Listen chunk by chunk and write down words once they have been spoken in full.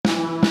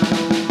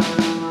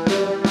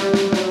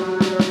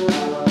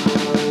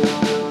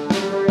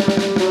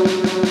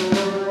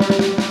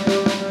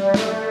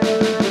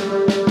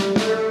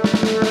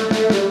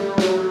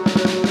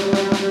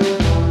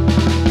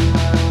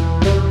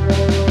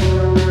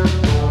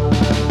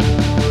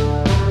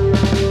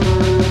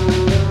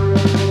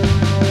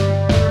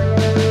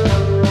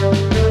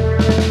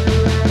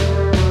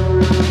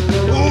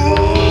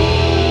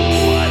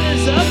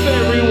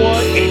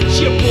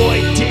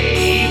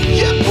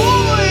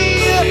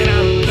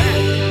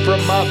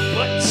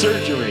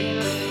surgery.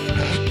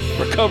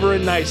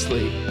 Recovering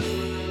nicely.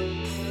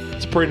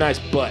 It's a pretty nice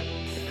butt.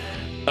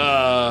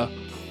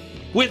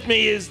 With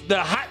me is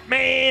the hot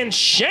man,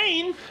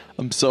 Shane.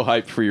 I'm so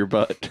hyped for your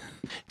butt.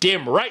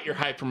 Damn right you're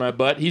hyped for my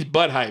butt. He's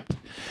butt hyped.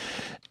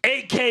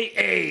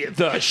 AKA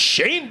the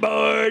Shane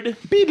Board.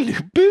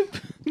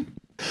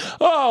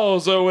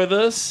 Also with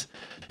us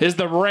is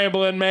the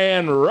rambling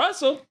man,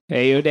 Russell.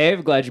 Hey, yo,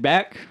 Dave. Glad you're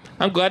back.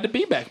 I'm glad to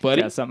be back,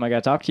 buddy. Got something I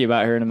got to talk to you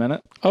about here in a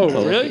minute. Oh,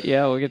 really?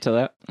 Yeah, we'll get to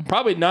that.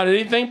 Probably not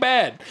anything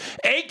bad.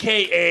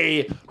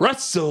 AKA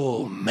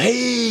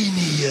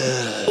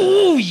WrestleMania.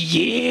 Oh,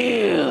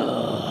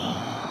 yeah.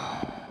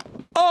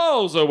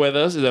 Also with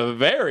us is a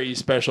very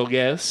special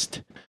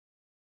guest,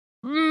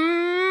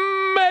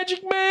 Magic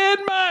Man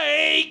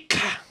Mike.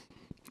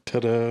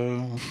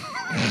 Ta-da.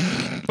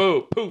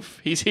 Boo,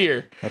 poof, he's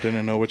here. I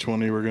didn't know which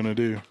one you were going to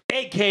do.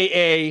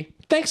 AKA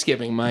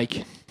Thanksgiving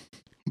Mike.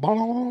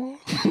 Blah.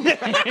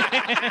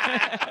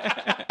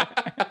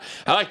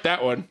 I like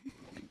that one.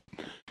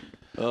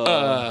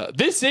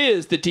 This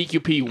is the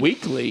DQP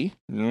Weekly,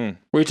 where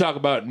we talk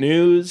about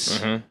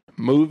news,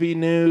 movie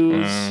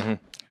news,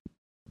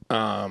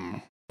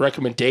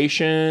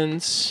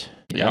 recommendations,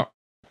 Yeah.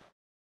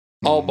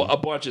 a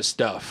bunch of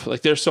stuff.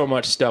 Like, there's so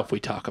much stuff we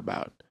talk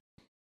about.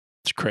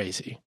 It's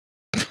crazy.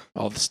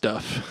 All the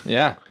stuff.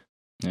 Yeah.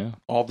 Yeah.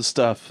 All the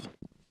stuff.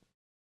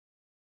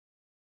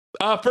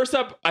 First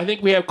up, I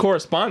think we have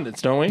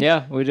correspondence, don't we?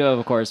 Yeah, we do have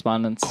a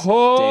correspondence.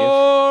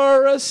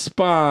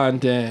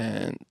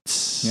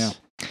 Correspondence. Yeah.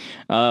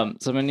 So I'm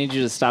going to need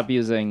you to stop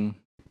using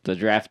the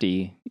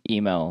drafty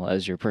email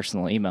as your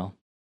personal email.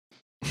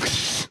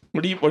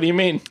 What do you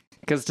mean?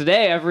 Because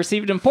today I've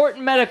received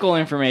important medical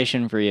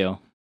information for you.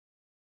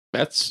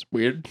 That's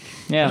weird.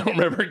 I Yeah. don't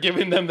remember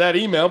giving them that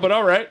email, but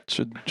all right.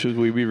 Should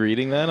we be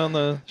reading that on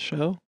the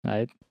show?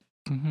 I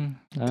don't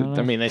know.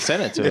 I mean, they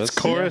sent it to us. It's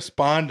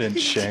correspondence,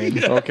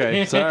 Shane.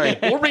 Okay, sorry.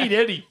 We'll read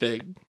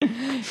anything.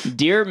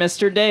 Dear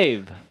Mr.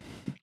 Dave,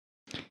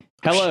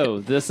 hello,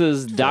 this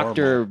is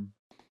Dr.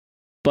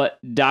 Butt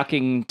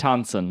Docking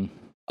Tonson.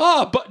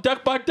 Oh, but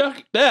duck,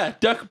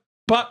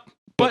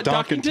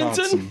 Dockingtonson?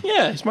 Thompson.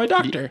 Yeah, he's my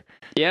doctor.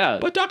 Yeah,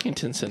 But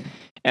Dockingtonson.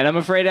 and I'm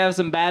afraid I have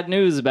some bad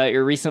news about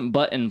your recent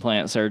butt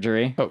implant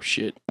surgery. Oh,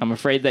 shit. I'm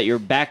afraid that your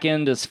back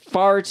end is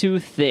far too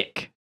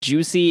thick,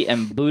 juicy,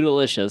 and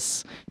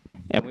bootylicious,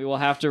 and we will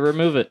have to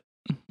remove it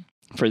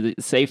for the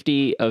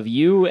safety of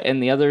you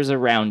and the others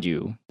around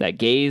you that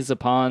gaze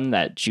upon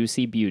that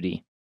juicy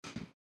beauty.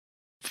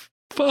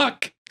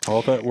 Fuck.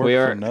 All that work We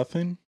are- for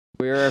nothing?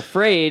 We are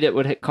afraid it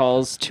would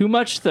cause too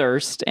much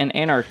thirst and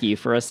anarchy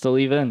for us to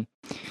leave in.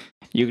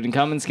 You can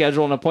come and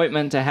schedule an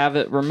appointment to have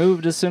it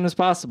removed as soon as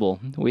possible.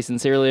 We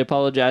sincerely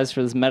apologize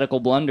for this medical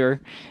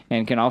blunder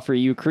and can offer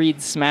you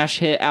Creed's smash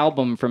hit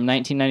album from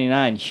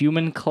 1999,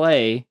 Human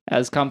Clay,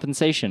 as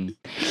compensation.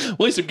 At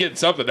least I'm getting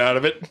something out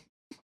of it.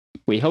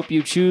 We hope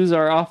you choose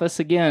our office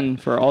again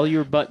for all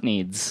your butt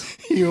needs.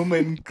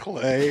 Human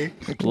clay.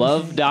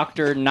 Love,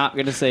 Doctor, not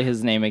going to say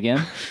his name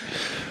again.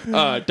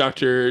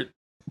 Dr.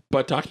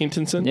 But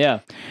Dockingtonson? Yeah.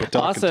 But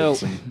Also,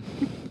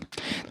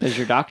 Dockingtonson. does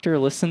your doctor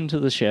listen to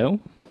the show?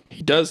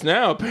 He does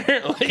now,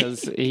 apparently.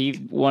 Because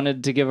he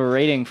wanted to give a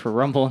rating for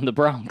Rumble in the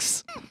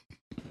Bronx.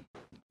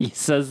 He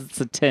says it's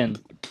a 10.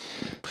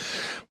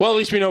 Well, at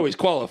least we know he's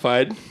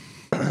qualified.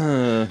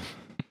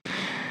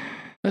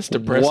 That's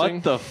depressing.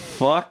 What the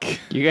fuck?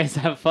 You guys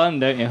have fun,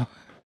 don't you?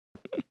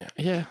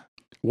 Yeah.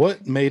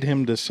 What made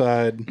him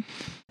decide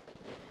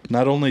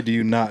not only do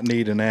you not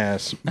need an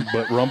ass,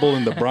 but Rumble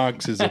in the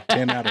Bronx is a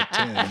 10 out of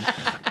 10?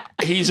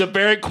 He's a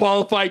very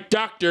qualified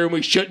doctor, and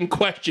we shouldn't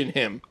question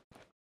him.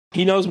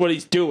 He knows what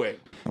he's doing.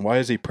 And why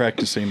is he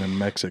practicing in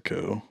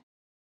Mexico?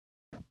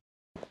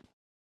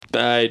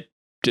 I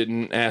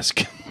didn't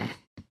ask.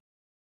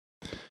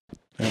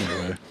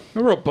 Anyway.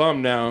 I'm real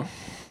bummed now.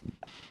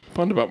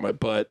 Bummed about my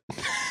butt.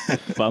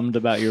 Bummed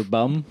about your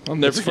bum? I'll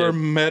never It's get. for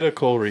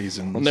medical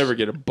reasons. I'll never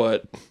get a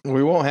butt.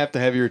 We won't have to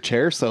have your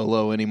chair so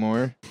low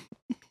anymore.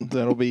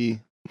 That'll be...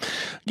 I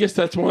guess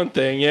that's one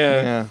thing.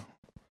 Yeah. Yeah.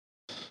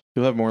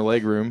 You'll have more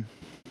leg room.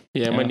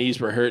 Yeah. My Yeah.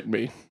 knees were hurting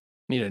me.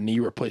 Need a knee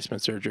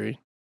replacement surgery.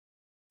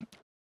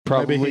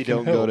 Probably he can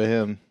don't go help. to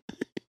him.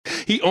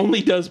 He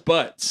only does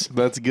butts.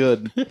 That's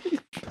good.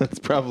 That's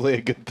probably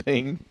a good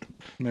thing.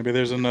 Maybe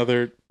there's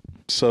another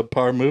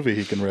subpar movie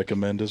he can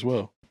recommend as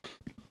well.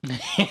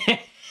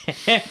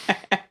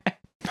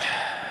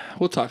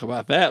 We'll talk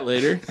about that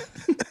later.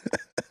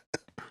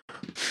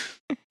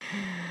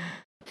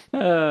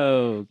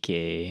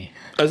 Okay.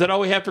 Is that all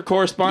we have for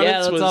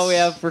correspondence? Yeah, that's all we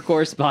have for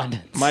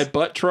correspondence. My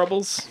butt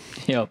troubles?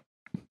 Yep.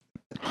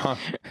 Huh.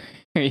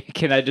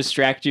 Can I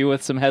distract you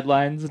with some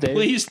headlines, Dave?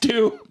 Please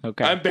do.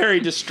 Okay. I'm very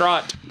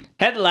distraught.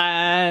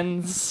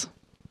 Headlines.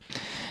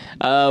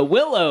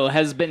 Willow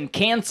has been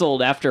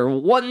canceled after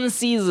one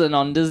season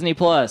on Disney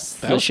Plus.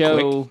 That The was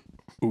show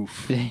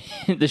Oof.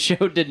 the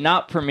show did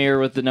not premiere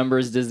with the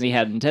numbers Disney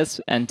had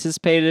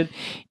anticipated,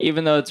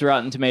 even though its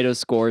Rotten Tomatoes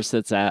score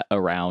sits at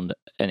around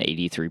an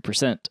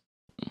 83%.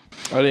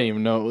 I didn't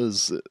even know it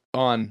was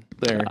on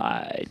there.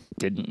 I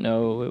didn't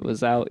know it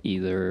was out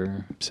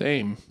either,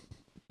 Same.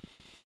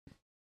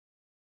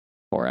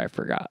 or I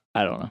forgot.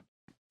 I don't know.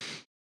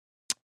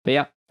 But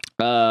yeah.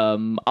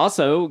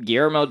 Also,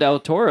 Guillermo del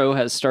Toro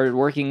has started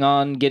working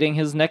on getting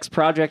his next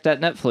project at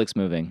Netflix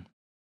moving.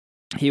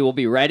 He will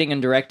be writing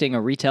and directing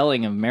a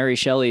retelling of Mary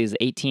Shelley's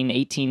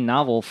 1818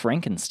 novel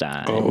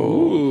Frankenstein.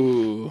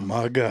 Oh,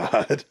 my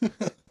God.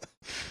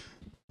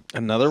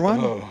 Another one?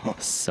 Oh.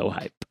 So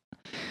hype.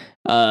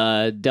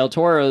 Del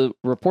Toro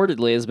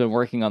reportedly has been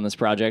working on this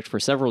project for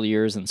several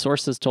years, and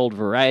sources told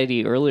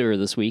Variety earlier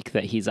this week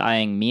that he's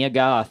eyeing Mia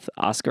Goth,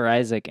 Oscar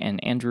Isaac,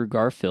 and Andrew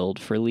Garfield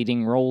for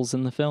leading roles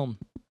in the film.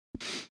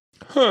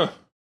 Huh.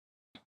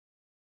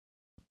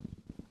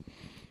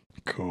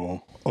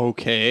 Cool.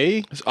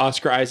 Okay. Is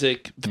Oscar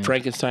Isaac the Yeah.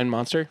 Frankenstein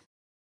monster?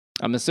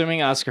 I'm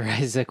assuming Oscar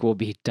Isaac will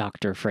be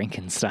Dr.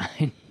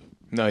 Frankenstein.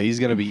 No, he's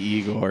going to be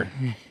Igor.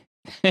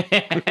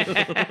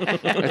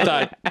 I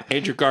thought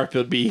Andrew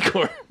Garfield would be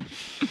Igor.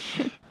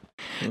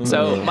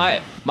 So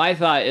my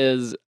thought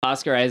is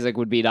Oscar Isaac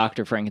would be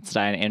Dr.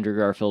 Frankenstein, Andrew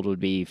Garfield would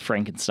be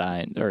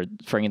Frankenstein or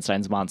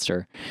Frankenstein's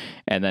monster,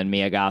 and then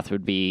Mia Goth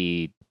would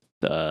be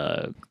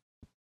the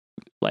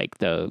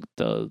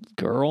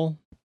girl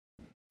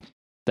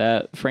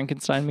that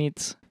Frankenstein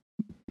meets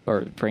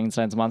or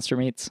Frankenstein's monster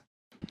meets.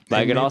 But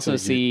I could also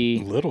see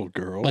little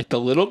girl. Like the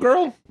little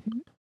girl?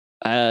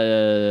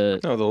 No,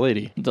 the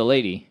lady. the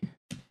lady.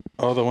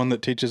 Oh, the one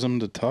that teaches him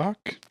to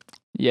talk?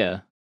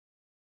 Yeah.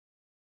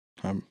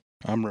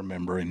 I'm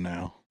remembering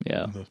now.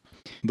 Yeah.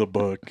 The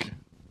book.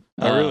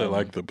 I really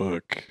like the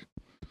book.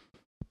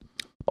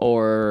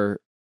 Or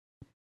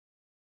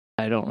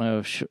I don't know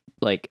if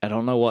I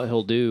don't know what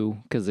he'll do,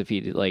 because if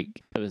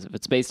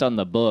it's based on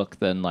the book,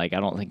 then I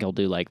don't think he'll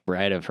do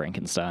Bride of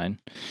Frankenstein,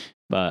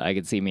 but I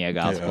could see Mia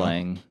Goth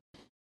playing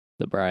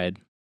the bride.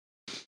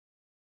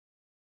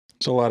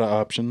 It's a lot of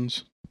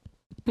options.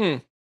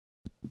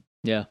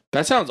 Yeah.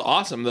 That sounds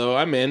awesome, though.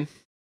 I'm in.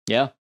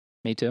 Yeah,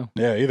 me too.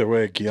 Yeah, either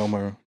way,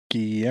 Guillermo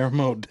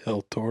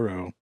del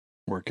Toro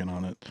working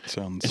on it.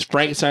 Sounds Is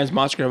Frankenstein's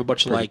monster going to have a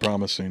bunch of pretty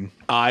promising.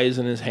 eyes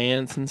in his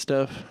hands and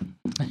stuff?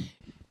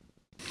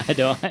 I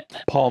don't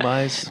Palm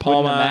eyes.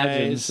 Palm wouldn't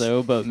imagine eyes.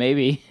 so, but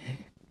maybe.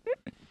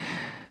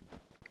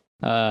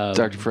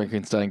 Dr.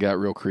 Frankenstein got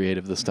real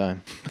creative this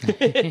time.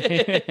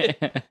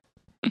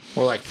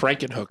 Or like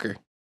Frankenhooker.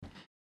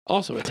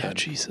 Also a 10.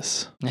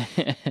 Jesus.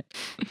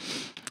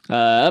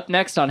 Up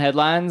next on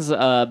headlines,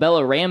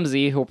 Bella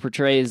Ramsey, who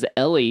portrays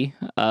Ellie,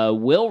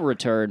 will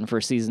return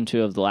for season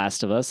 2 of The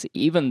Last of Us,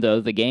 even though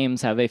the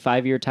games have a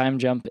 5-year time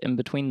jump in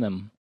between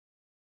them.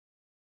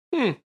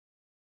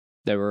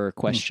 There were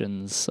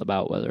questions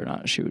about whether or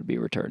not she would be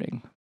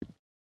returning.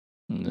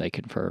 And they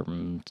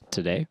confirmed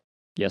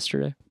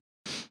yesterday,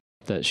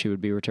 that she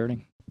would be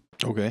returning.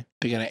 Okay.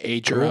 They're going to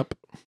age her up.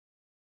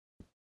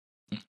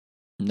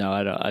 No,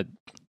 I don't.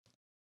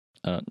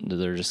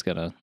 They're just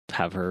gonna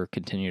have her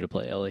continue to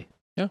play Ellie.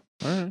 Yeah.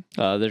 All right.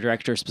 The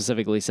director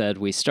specifically said,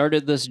 "We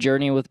started this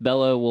journey with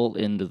Bella. We'll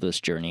end this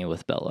journey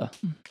with Bella."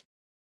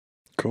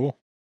 Cool.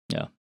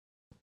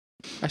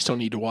 I still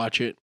need to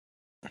watch it.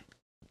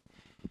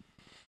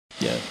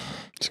 Yeah,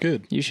 It's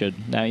good. you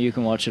should. Now you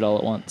can watch it all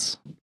at once.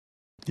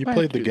 You I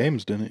played the do.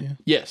 games, didn't you?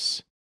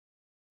 Yes.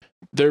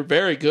 They're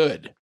very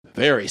good.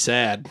 Very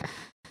sad.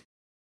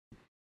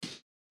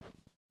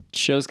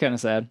 Show's kind of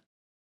sad.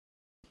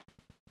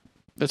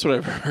 That's what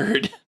I've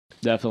heard.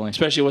 Definitely.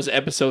 Especially was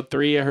episode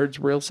 3 I heard's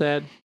real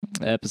sad.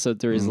 Episode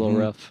 3 is a little Mhm.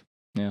 rough.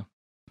 Yeah.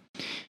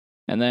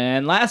 And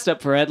then last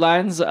up for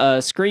headlines,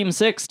 Scream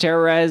 6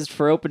 terrorized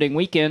for opening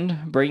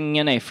weekend, bringing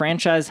in a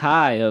franchise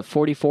high of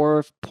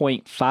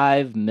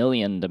 $44.5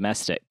 million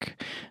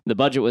domestic. The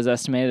budget was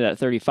estimated at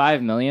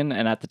 $35 million,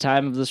 and at the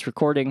time of this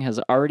recording has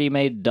already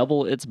made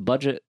double its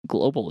budget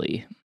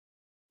globally.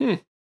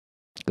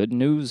 Good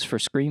news for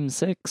Scream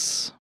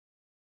 6.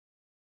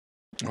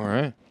 All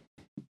right.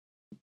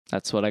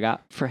 That's what I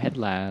got for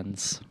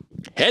headlines.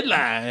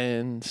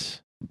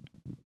 Headlines.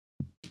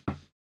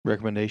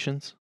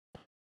 Recommendations?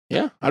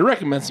 Yeah. I'd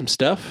recommend some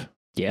stuff.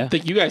 Yeah, I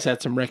think you guys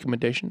had some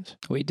recommendations.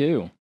 we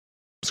do.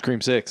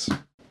 Scream 6.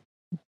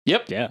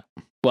 Yep. Yeah.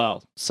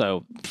 Well,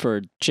 so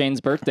for Shane's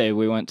birthday,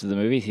 we went to the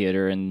movie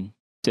theater and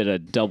did a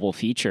double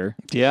feature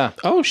Yeah.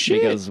 Oh,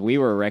 shit. because we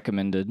were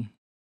recommended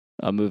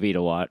a movie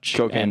to watch.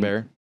 Cocaine and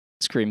Bear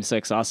Scream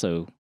 6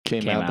 also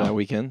came came out out. that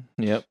weekend.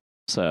 Yep.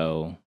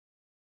 So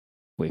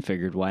we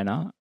figured why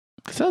not?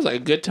 Sounds like a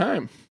good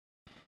time.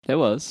 It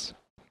was.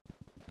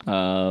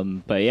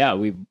 But yeah,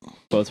 we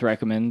both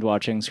recommend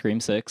watching Scream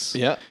 6.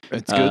 Yeah.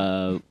 It's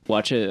good.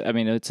 Watch it. I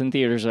mean, it's in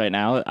theaters right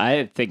now.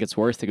 I think it's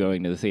worth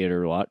going to the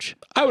theater to watch.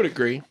 I would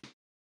agree.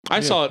 I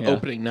saw it Yeah.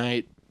 opening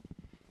night.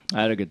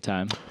 I had a good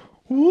time.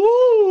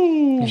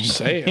 Woo!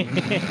 Saying.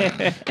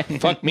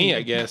 Fuck me,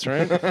 I guess,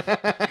 right?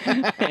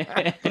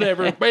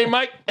 Whatever. Hey,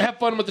 Mike, have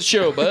fun with the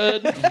show,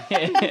 bud.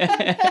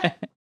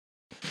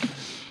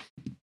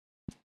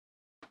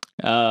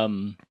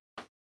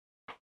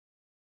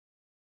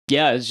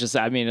 Yeah, it's just,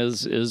 I mean, it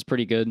was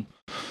pretty good.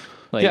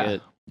 Like Yeah.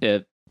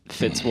 it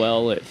fits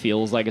well. It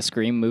feels like a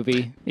Scream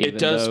movie, even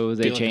does though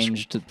they feel like a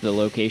changed the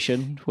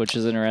location, which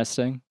is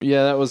interesting.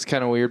 Yeah, that was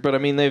kind of weird, but I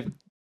mean they've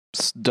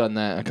done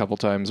that a couple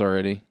times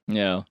already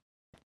Yeah,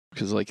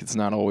 because like it's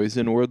not always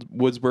in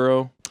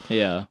Woodsboro.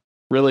 yeah,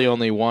 Really,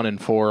 only 1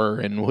 and 4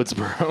 are in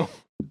Woodsboro.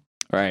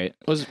 right.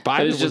 Was It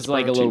 5 was just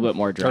like a little bit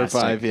more Or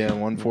drastic. 5, yeah,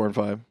 1, 4, and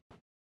 5.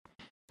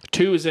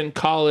 2 is in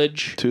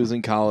college. 2 is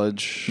in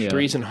college. Yeah.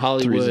 3's in 3's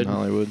Hollywood. in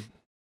Hollywood.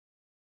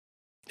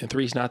 And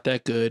 3's not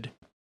that good.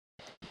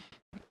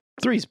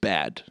 3's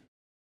bad.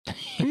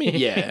 I mean,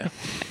 yeah.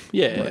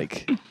 Yeah.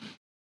 Like,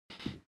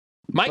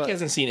 Mike but-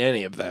 hasn't seen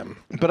any of them.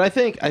 but I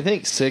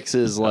think 6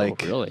 is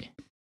like Oh, really?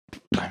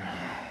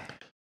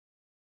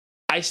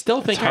 I still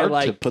it's think I hard to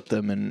like put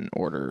them in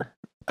order.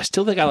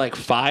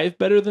 5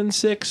 better than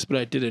 6, but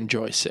I did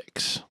enjoy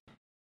 6.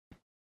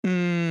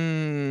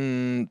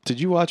 Did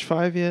you watch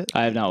 5 yet?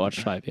 I have not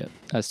watched 5 yet.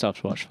 I stopped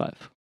to watch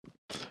 5.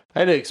 I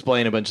had to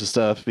explain a bunch of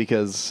stuff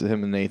because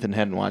him and Nathan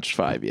hadn't watched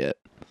 5 yet.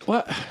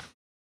 What?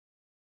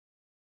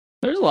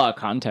 There's a lot of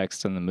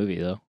context in the movie,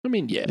 though. I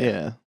mean, yeah.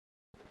 Yeah.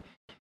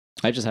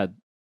 I just had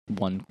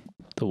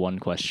the one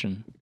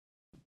question,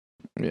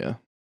 Yeah.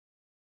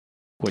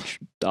 which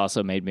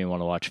also made me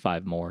want to watch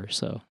 5 more.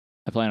 So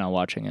I plan on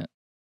watching it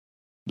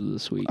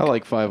this week. I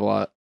like 5 a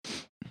lot.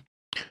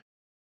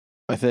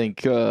 I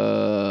think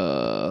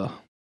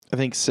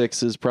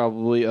 6 is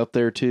probably up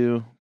there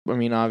too. I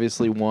mean,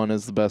 obviously 1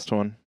 is the best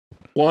one.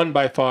 1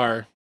 by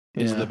far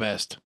is Yeah. the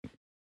best.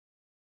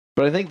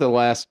 But I think the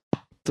last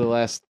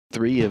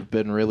 3 have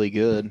been really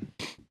good.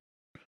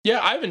 Yeah,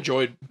 I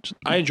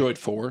enjoyed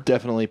 4.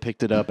 Definitely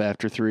picked it up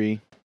after 3.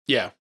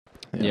 Yeah.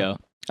 Yeah.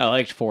 I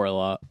liked 4 a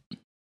lot.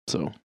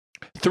 So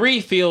 3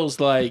 feels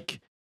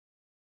like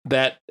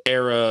that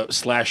era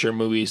slasher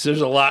movies.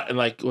 There's a lot,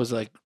 and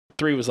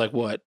 3 was like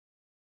what?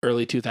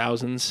 Early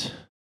 2000s?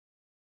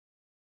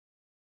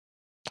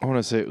 I want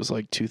to say it was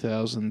like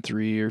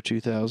 2003 or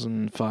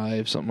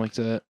 2005, something like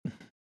that.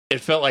 It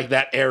felt like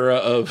that era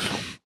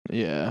of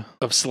Yeah.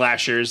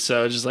 slashers,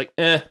 so it's just like,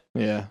 eh.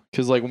 Yeah.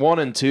 Because like 1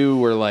 and 2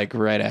 were like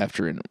right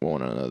after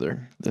one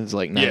another. It was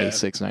like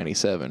 96,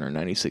 97 or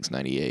 96,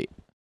 98.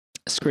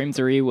 Scream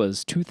 3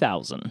 was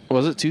 2000.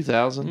 Was it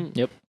 2000?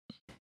 Yep.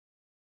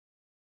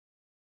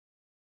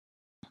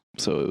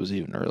 So it was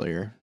even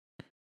earlier.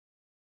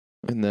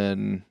 And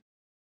then,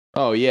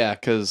 oh yeah,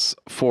 because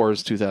 4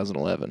 is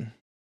 2011.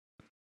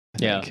 I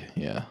Yeah. think.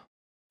 Yeah.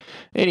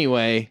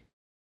 Anyway,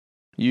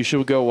 you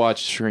should go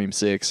watch Scream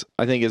 6.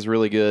 I think it's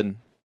really good.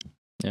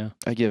 Yeah.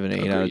 I give it an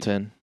 8 out of Agreed.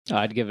 10.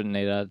 I'd give it an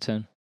 8 out of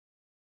 10.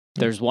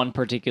 There's one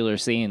particular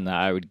scene that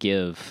I would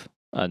give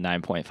a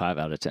 9.5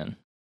 out of 10.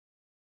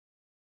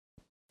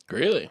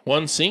 Really?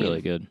 One scene.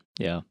 Really good.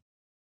 Yeah.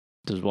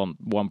 There's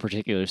one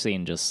particular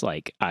scene just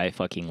like I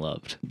fucking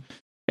loved.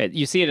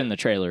 You see it in the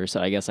trailer, so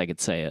I guess I could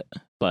say it.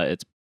 But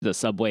it's the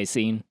subway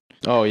scene.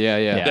 Oh yeah,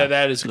 yeah. Yeah.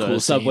 That is a The cool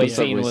subway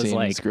scene. scene was is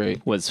like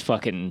great. was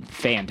fucking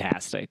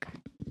fantastic.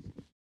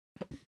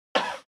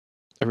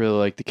 I really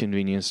like the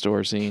convenience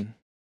store scene.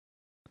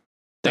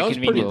 That The was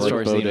pretty convenience cool.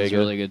 store scene was Bodega.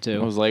 really good I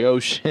too. was like, oh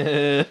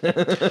shit.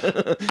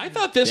 I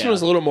thought this Yeah. one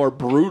was a little more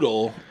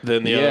brutal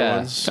than the Yeah. other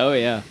ones. Oh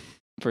yeah,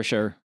 for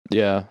sure.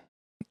 Yeah.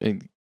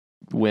 It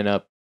went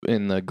up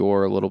in the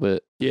gore a little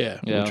bit, Yeah.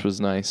 Yeah. which was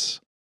nice.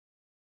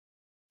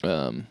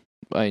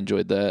 I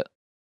enjoyed that.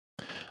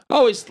 I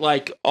always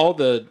like all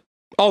the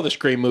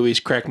Scream movies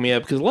crack me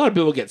up because a lot of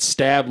people get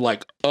stabbed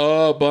like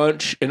a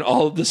bunch in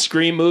all of the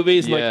Scream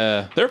movies. Like,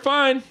 Yeah. they're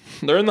fine.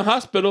 They're in the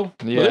hospital.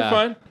 But Yeah. they're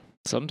fine.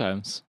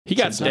 Sometimes He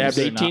got Sometimes stabbed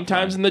they're 18 not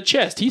times fine. in the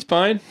chest. He's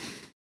fine.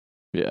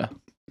 Yeah.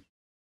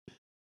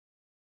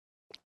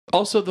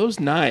 Also, those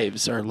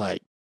knives are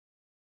like,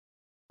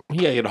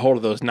 you gotta get a hold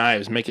of those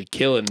knives, make a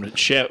killing with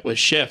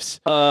chefs.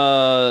 They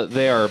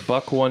are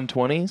buck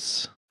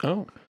 120s.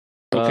 Oh,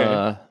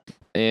 okay.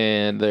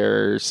 And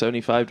they're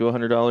 $75 to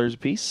 $100 a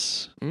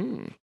piece.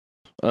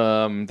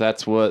 Mm.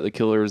 That's what the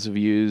killers have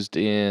used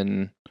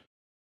in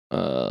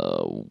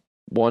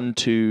 1,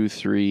 2,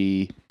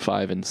 3,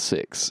 5, and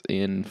 6.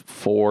 In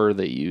 4,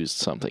 they used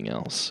something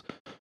else,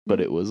 but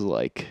it was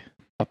like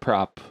a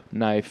prop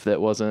knife that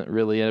wasn't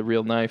really a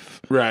real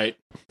knife. Right.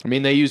 I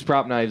mean, they used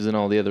prop knives in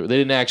all the other. They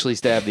didn't actually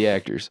stab the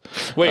actors.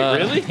 Wait, Uh,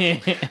 really?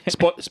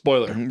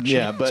 Spoiler.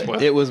 Yeah, but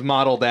Spoiler. it was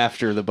modeled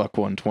after the buck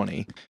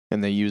 120,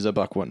 and they use a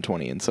buck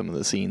 120 in some of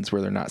the scenes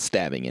where they're not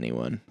stabbing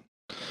anyone.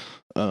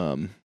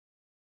 But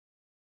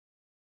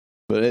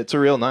it's a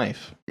real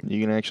knife.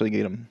 You can actually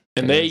get them.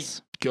 And they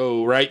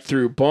go right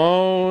through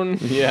bone.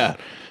 Yeah,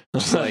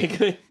 Like,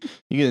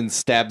 you can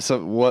stab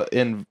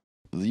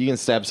you can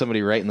stab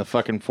somebody right in the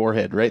fucking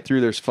forehead, right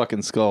through their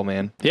fucking skull,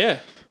 man. yeah,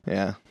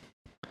 Yeah,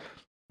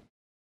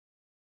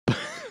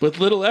 with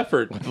little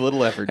effort. with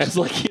little effort. That's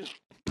like,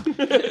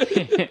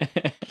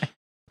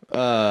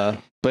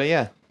 But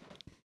yeah,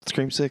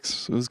 Scream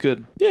 6. It was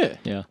good.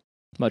 yeah.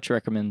 Much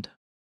recommend.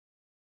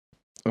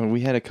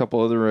 We had a couple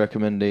other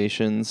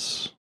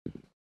recommendations.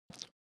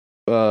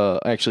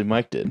 Actually,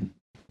 Mike did.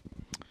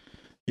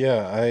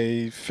 Yeah,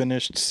 I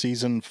finished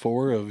season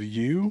 4 of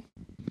You.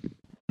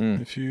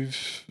 Mm. If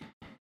you've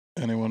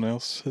anyone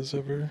else has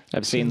ever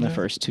I've seen the that?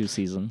 first 2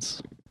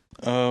 seasons.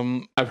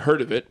 I've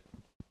heard of it.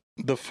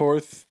 The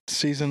 4th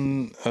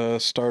season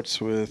starts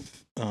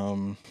with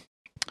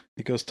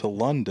he goes to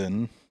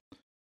London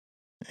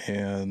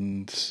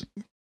and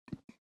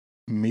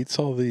meets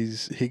all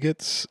these. He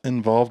gets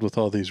involved with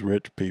all these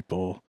rich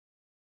people,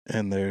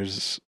 and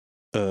there's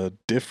a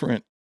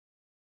different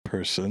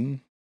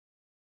person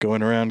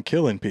going around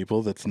killing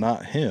people that's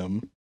not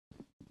him,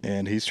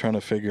 and he's trying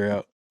to figure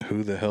out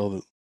who the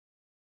hell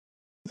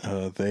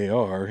they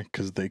are,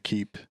 because they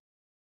keep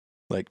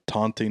like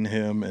taunting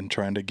him and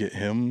trying to get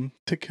him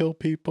to kill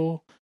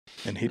people,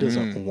 and he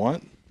doesn't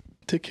want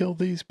to kill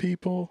these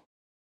people.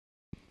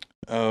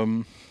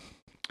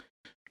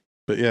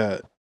 But yeah,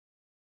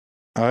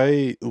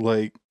 I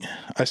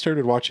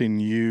started watching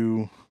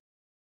you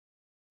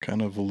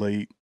kind of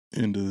late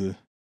into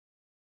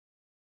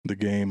the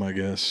game, I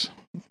guess,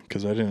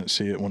 because I didn't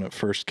see it when it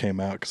first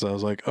came out, because I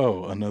was like,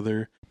 oh,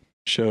 another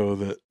show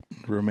that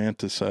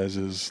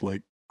romanticizes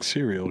like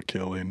serial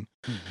killing.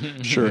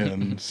 Sure.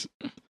 And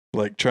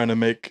like trying to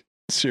make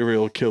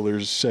serial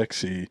killers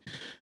sexy,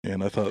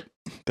 and I thought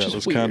that Just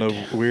was weird. kind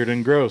of weird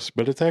and gross,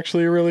 but it's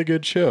actually a really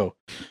good show,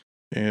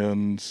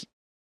 and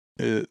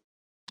it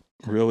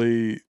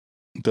really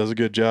does a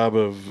good job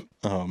of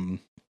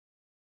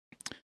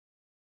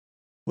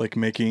like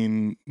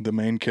making the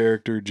main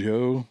character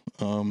Joe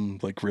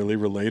like really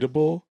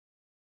relatable,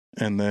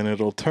 and then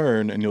it'll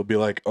turn and you'll be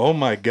like, oh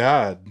my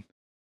god,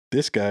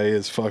 this guy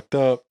is fucked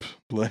up,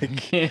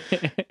 like.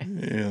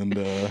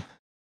 And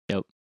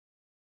Yep.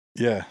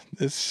 yeah,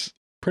 it's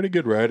pretty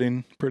good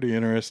writing, pretty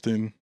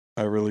interesting.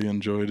 I really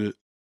enjoyed it.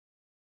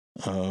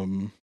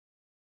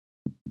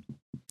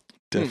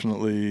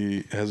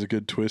 Definitely has a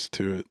good twist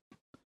to it.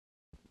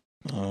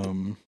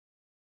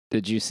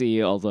 Did you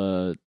see all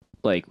the,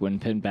 like, when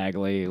Penn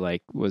Bagley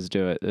like was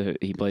doing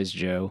he plays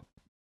Joe,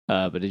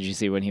 but did you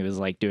see when he was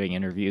like doing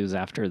interviews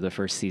after the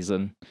first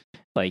season,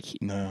 like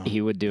No. he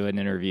would do an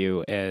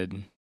interview,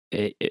 and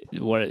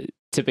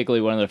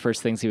typically one of the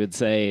first things he would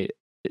say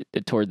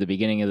toward the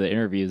beginning of the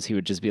interviews, he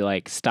would just be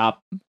like,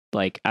 stop,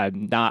 like,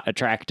 I'm not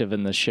attractive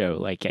in this show,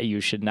 like you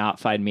should not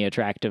find me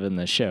attractive in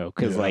this show,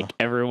 because Yeah. like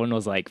everyone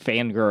was like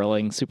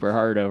fangirling super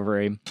hard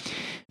over him,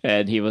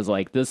 and he was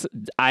like, this,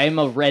 I'm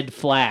a red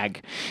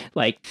flag,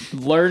 like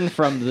learn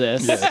from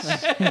this.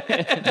 Yes.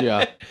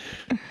 Yeah.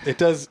 It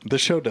does. The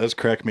show does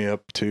crack me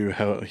up too.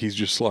 How he's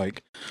just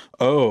like,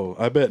 oh,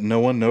 I bet no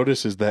one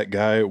notices that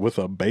guy with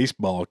a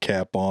baseball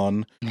cap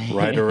on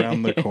right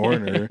around the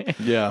corner.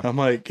 Yeah. I'm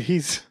like,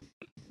 he's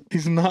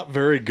not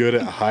very good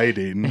at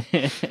hiding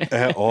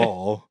at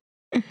all.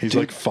 He's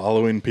like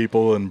following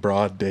people in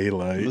broad The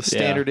daylight,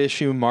 standard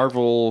issue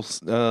Marvel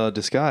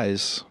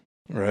disguise.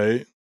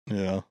 right?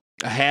 Yeah.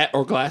 A hat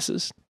or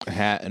glasses? A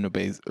hat and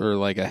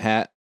a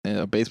hat and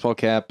a baseball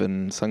cap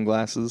and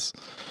sunglasses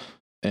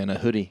and a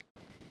hoodie.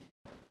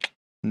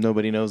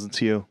 Nobody knows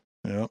it's you.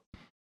 Yeah.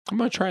 I'm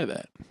gonna try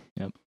that.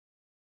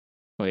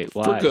 Wait,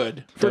 why? For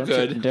good. For Don't you-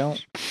 good.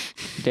 don't,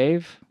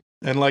 Dave?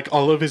 And like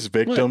all of his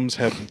victims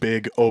have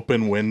big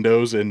open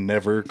windows and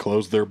never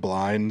close their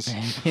blinds.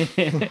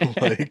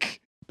 Like,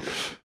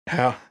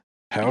 how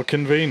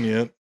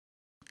convenient.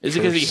 Is it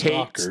for because he hates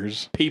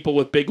stalkers. people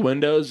with big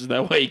windows? Is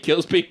that why he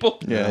kills people?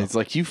 Yeah, it's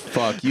like, you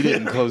fuck, you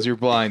didn't close your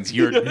blinds.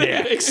 You're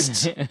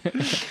next.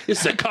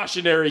 It's a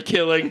cautionary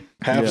killing.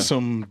 Have Yeah.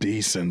 some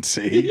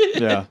decency.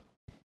 Yeah.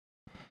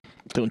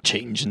 Don't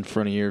change in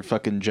front of your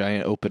fucking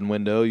giant open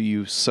window,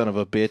 you son of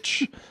a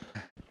bitch.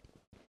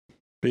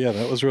 But yeah,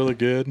 that was really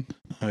good.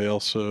 I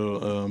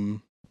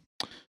also,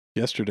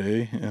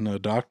 yesterday in a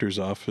doctor's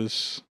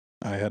office,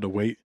 I had to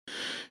wait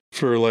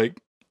for like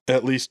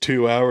at least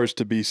 2 hours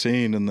to be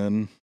seen, and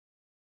then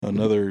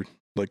another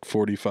like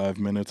 45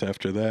 minutes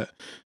after that.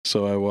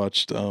 So I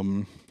watched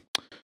Bert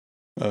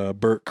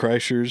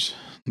Kreischer's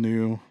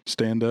new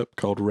stand-up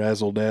called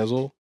Razzle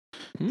Dazzle.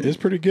 It's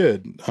pretty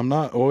good. I'm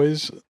not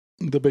always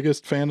the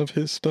biggest fan of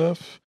his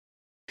stuff.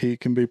 He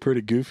can be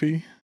pretty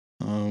goofy.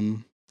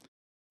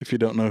 If you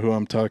don't know who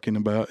I'm talking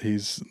about,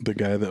 he's the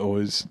guy that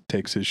always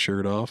takes his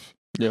shirt off.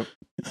 Yep.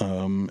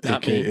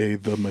 AKA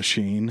the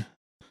Machine.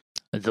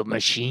 The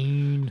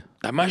machine.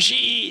 The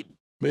machine.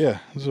 But yeah,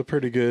 it was a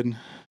pretty good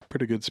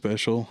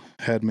special.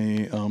 Had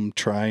me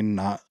trying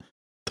not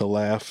to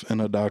laugh in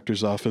a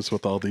doctor's office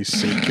with all these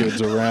sick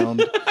kids around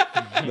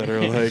that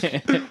are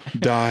like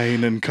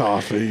dying and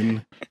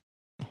coughing.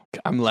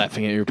 I'm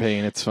laughing at your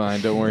pain. It's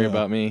fine. Don't worry Yeah.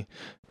 about me.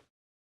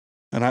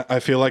 And I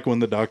feel like when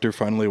the doctor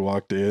finally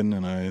walked in,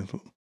 and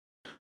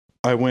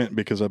I went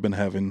because I've been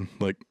having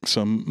like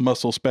some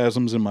muscle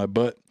spasms in my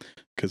butt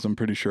because I'm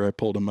pretty sure I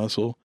pulled a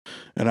muscle.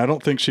 And I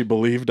don't think she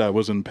believed I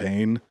was in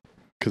pain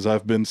because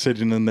I've been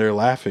sitting in there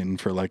laughing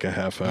for like a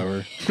half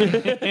hour.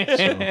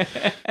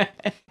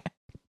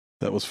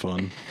 That was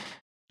fun.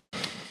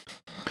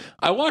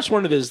 I watched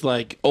one of his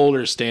like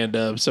older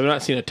stand-ups. So I've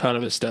not seen a ton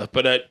of his stuff,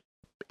 but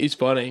he's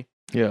funny.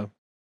 Yeah.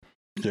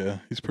 Yeah,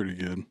 he's pretty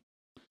good.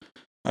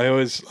 I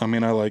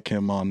like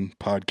him on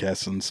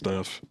podcasts and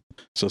stuff.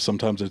 So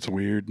sometimes it's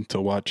weird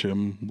to watch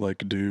him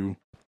like do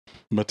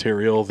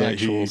material that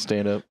Actual he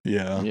stand up.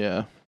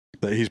 Yeah.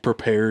 that he's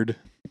prepared.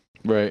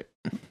 Right.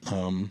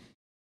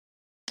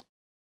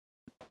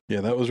 Yeah,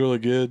 that was really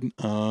good.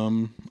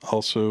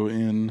 Also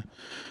in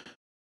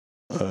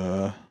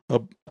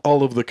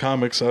all of the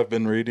comics I've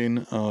been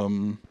reading,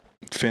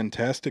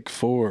 Fantastic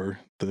Four,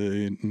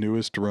 the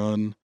newest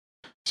run.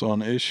 It's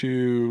on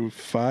issue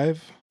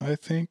 5, I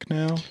think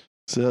now.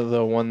 Is that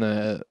the one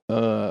that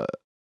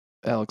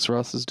Alex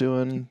Ross is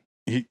doing?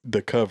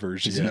 The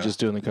covers, Is he just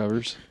doing the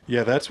covers?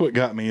 Yeah, that's what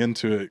got me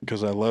into it,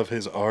 because I love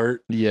his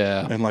art.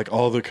 Yeah. And like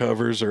all the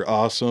covers are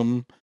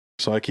awesome.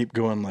 So I keep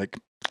going like,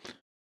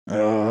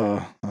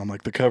 I'm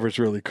like, the cover's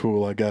really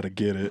cool. I got to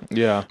get it.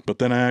 Yeah. But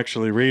then I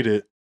actually read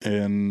it,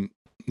 and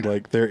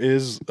like there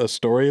is a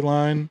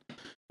storyline.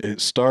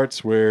 It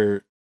starts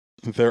where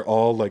they're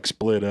all like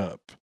split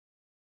up,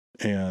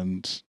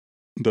 and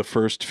the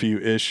first few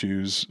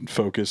issues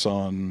focus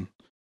on,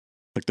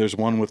 like, there's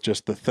one with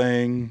just the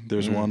Thing,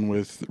 there's one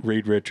with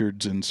Reed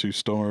Richards and Sue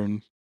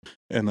Storm,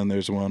 and then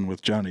there's one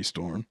with Johnny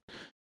Storm.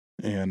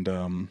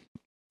 And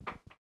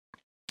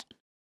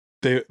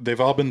they've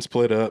all been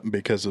split up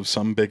because of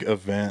some big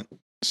event,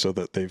 so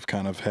that they've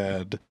kind of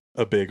had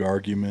a big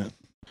argument.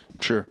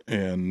 Sure.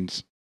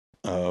 And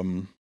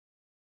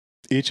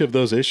each of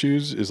those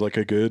issues is like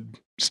a good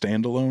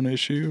standalone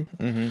issue.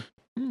 Mm-hmm.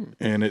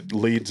 And it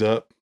leads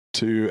up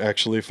to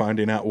actually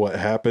finding out what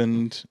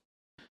happened,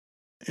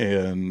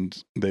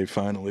 and they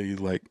finally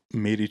like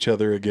meet each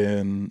other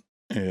again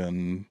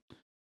and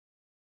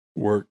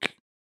work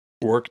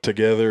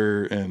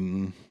together,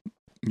 and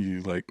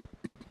you like,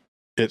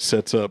 it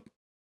sets up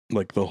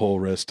like the whole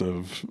rest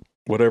of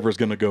whatever's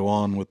going to go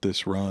on with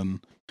this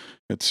run.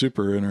 It's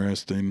super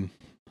interesting.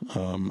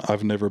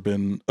 I've never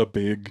been a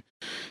big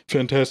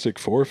Fantastic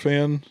Four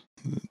fan.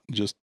 It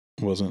just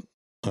wasn't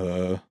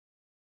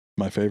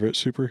my favorite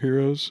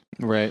superheroes.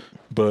 Right.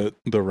 But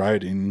the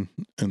writing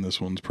in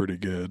this one's pretty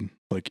good.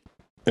 Like,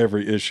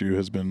 every issue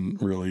has been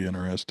really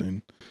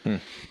interesting.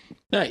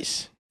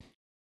 Nice.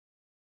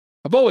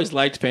 I've always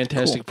liked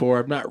Fantastic Four.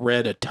 I've not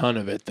read a ton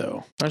of it,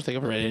 though. I don't think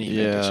I've read any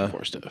Fantastic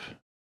Four stuff.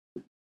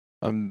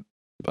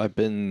 I've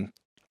been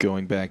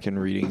going back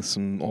and reading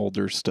some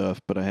older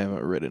stuff, but I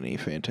haven't read any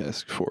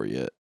Fantastic Four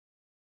yet.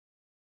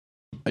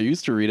 I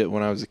used to read it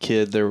when I was a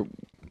kid.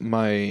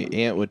 My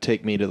aunt would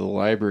take me to the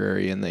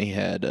library, and they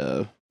had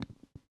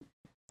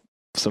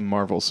some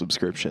Marvel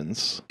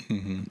subscriptions.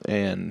 Mm-hmm.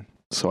 And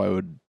so I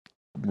would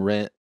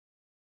rent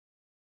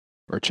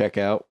or check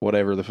out,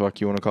 whatever the fuck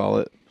you want to call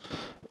it,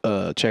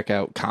 check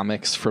out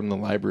comics from the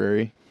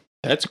library.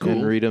 That's cool.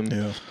 And read them.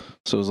 Yeah.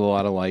 So it was a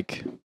lot of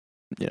like,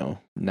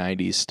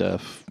 90s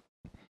stuff.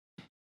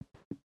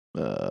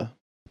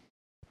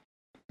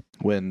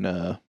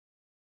 When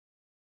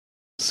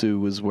Sue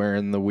was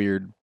wearing the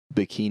weird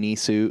bikini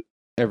suit,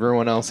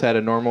 everyone else had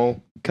a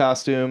normal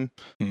costume,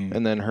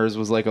 and then hers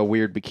was like a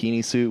weird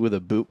bikini suit with a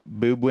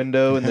boob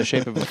window in the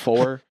shape of a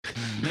 4.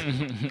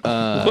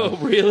 Whoa,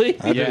 really?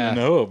 I didn't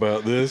know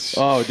about this.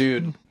 Oh,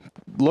 dude.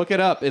 Look it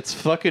up. It's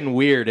fucking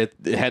weird.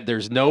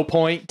 There's no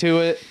point to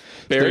it.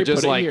 They're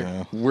just like,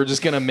 we're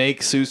just going to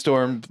make Sue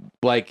Storm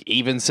like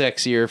even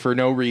sexier for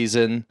no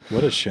reason.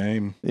 What a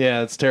shame.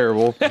 Yeah, it's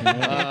terrible.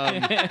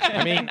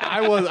 I mean,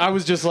 I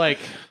was just like,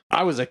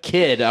 I was a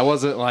kid. I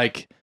wasn't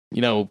like,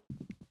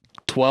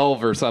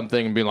 12 or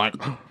something and being like,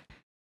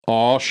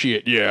 oh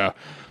shit, yeah.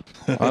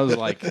 I was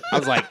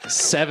like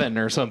 7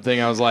 or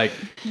something. I was like,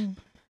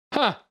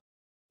 huh,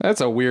 that's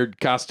a weird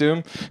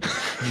costume.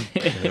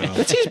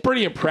 That seems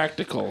pretty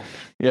impractical.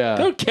 Yeah.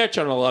 That would catch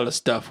on a lot of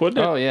stuff,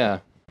 wouldn't it? Oh yeah.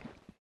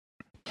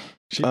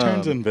 She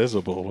turns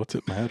invisible. What's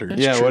it matter?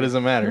 Yeah, true. what does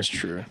it matter? That's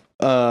true.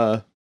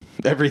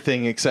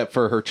 Everything except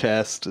for her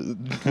chest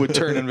would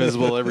turn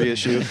invisible every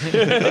issue.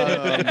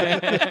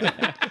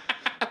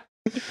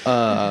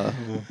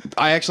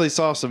 I actually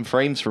saw some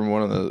frames from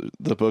one of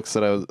the books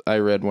that I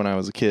read when I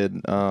was a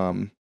kid.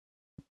 I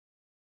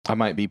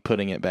might be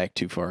putting it back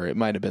too far. It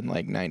might have been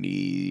like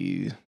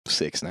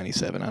 96,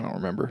 97. I don't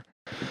remember.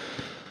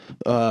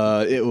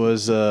 It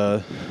was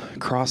a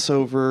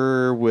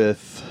crossover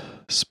with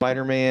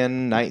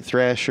Spider-Man, Night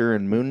Thrasher,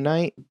 and Moon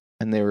Knight,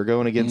 and they were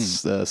going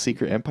against the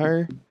Secret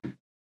Empire.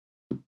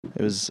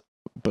 It was,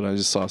 but I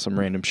just saw some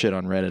random shit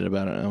on Reddit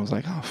about it, and I was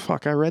like, oh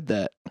fuck, I read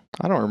that.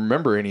 I don't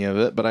remember any of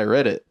it, but I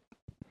read it.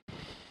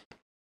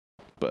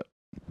 But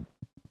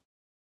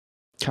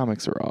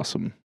comics are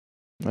awesome.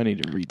 I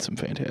need to read some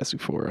Fantastic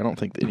Four. I don't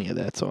think any of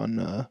that's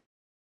on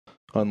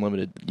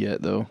Unlimited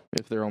yet, though,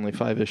 if they're only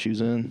 5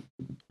 issues in.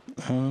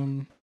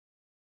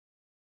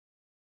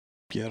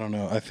 Yeah, I don't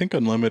know. I think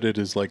Unlimited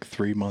is like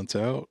 3 months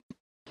out.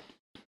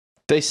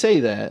 They say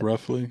that.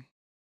 Roughly.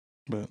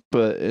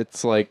 But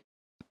it's like,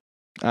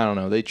 I don't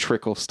know. They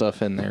trickle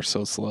stuff in there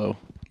so slow.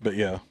 But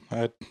yeah,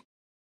 I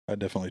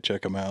definitely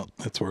check them out.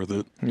 It's worth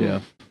it.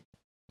 Yeah.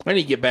 I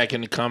need to get back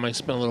into comics.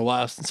 It's been a little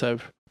while since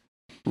I've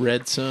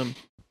read some.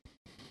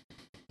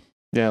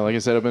 Yeah, like I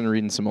said, I've been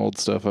reading some old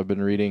stuff. I've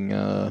been reading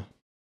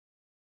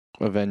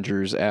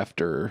Avengers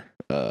after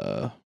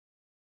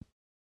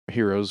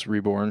Heroes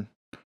Reborn.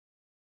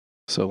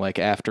 So like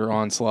after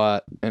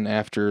Onslaught and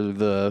after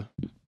the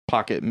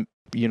pocket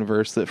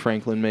universe that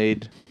Franklin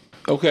made,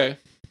 Okay.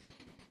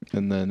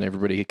 and then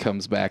everybody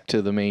comes back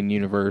to the main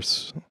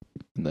universe,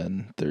 and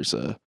then there's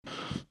a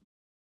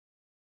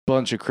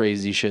bunch of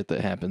crazy shit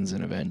that happens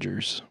in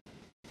Avengers.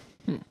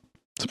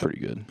 It's pretty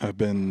good. I've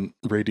been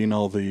reading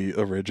all the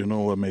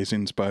original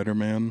Amazing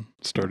Spider-Man,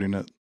 starting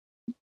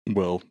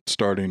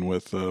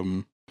with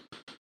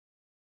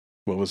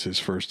what was his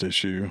first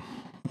issue?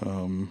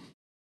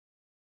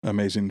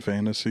 Amazing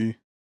Fantasy.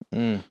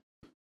 Mm.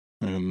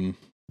 And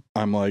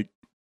I'm like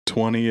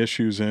 20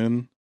 issues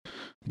in,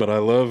 but I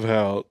love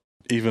how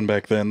even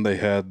back then they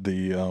had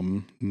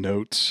the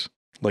notes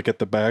like at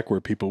the back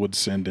where people would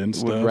send in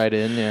stuff. Would write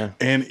in, yeah.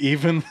 And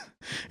even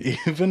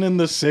in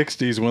the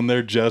 60s when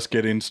they're just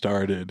getting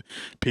started,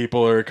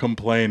 people are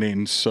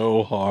complaining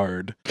so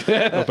hard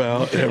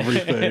about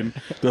everything.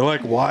 They're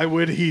like, why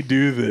would he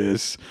do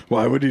this?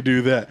 Why would he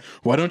do that?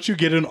 Why don't you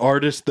get an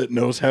artist that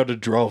knows how to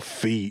draw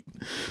feet?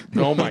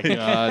 Oh my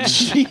god.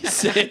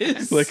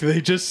 Jesus. Like they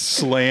just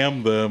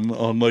slam them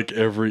on like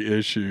every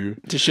issue.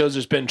 Just shows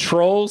there's been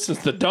trolls since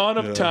the dawn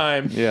of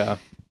time. Yeah.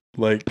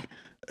 Like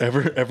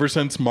ever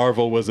since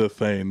Marvel was a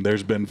thing,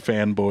 there's been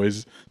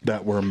fanboys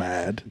that were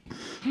mad.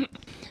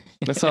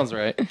 That sounds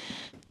right.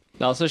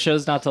 It also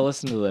shows not to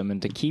listen to them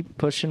and to keep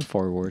pushing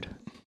forward.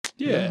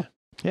 Yeah.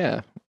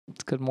 Yeah.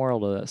 It's a good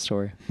moral to that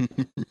story.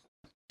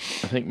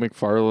 I think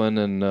McFarlane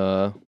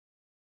and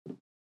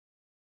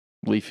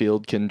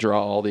Liefeld can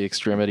draw all the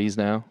extremities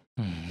now.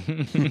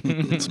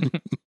 It's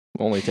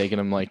only taken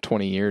them like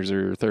 20 years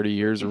or 30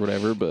 years or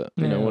whatever, but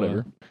you know, Yeah.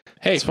 whatever.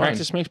 Hey, It's fine.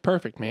 practice makes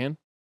perfect, man.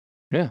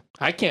 Yeah.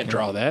 I can't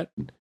draw that.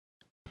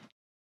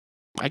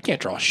 I can't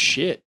draw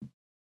shit.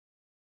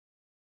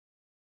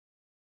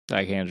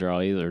 I can't draw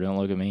either. Don't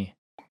look at me.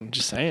 I'm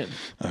just saying.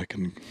 I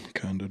can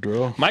kind of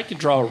draw. Mike can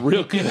draw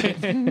real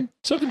good.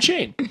 So can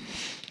Shane.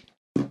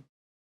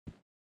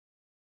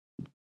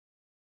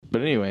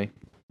 But anyway.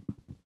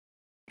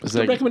 Is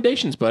Good that,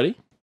 recommendations, buddy.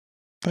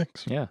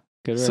 Thanks. Yeah.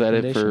 Good is that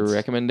it for recommendations.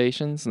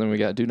 recommendations? And then we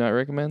got do not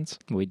recommends.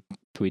 We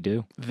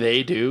do.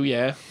 They do,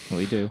 yeah.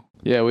 We do.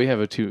 Yeah, we have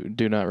a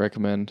do not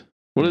recommend.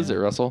 What is Yeah. it,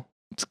 Russell?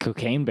 It's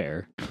Cocaine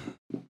Bear.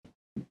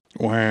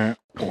 Wah,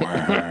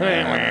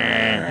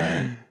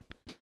 wah.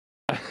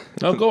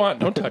 No, go on.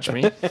 Don't touch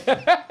me. Don't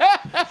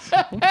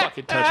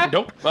fucking touch me.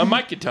 Don't.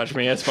 Mike can touch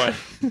me. That's fine.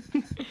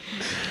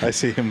 I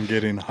see him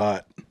getting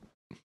hot.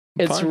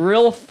 It's Fun.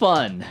 real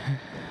fun.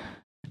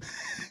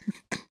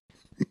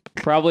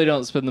 Probably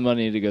don't spend the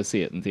money to go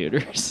see it in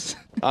theaters.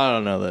 I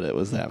don't know that it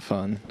was that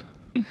fun.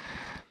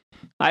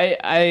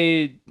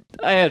 I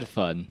had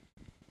fun.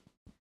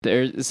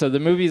 So the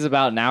movie's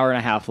about an hour and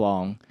a half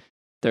long.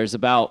 There's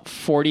about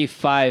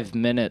 45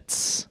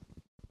 minutes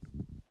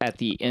at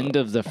the end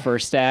of the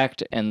first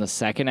act and the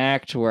second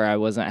act where I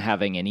wasn't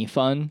having any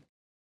fun.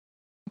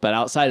 But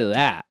outside of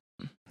that,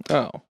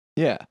 Oh,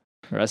 yeah.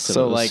 the rest of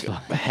So it was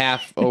like fun.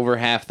 over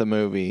half the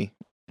movie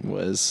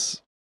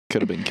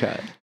could have been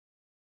cut.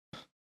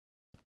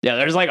 Yeah,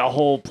 there's like a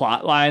whole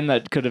plot line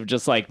that could have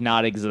just like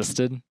not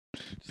existed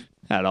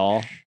at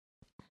all.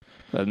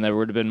 And there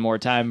would have been more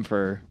time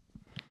for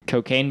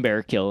Cocaine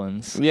Bear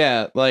killings.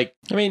 Yeah, like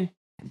I mean,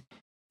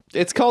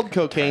 it's called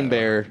Cocaine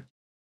Bear.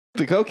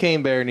 The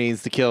Cocaine Bear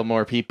needs to kill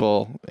more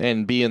people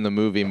and be in the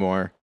movie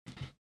more.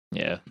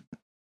 Yeah.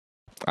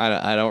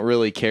 I don't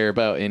really care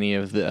about any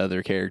of the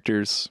other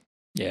characters.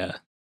 Yeah.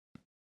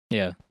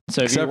 Yeah.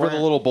 So if you Except for the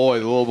weren't- little boy.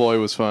 The little boy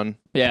was fun.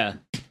 Yeah.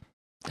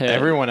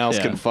 Everyone else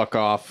yeah. can fuck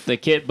off.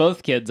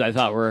 Both kids I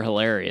thought were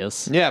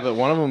hilarious. Yeah, but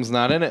one of them's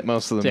not in it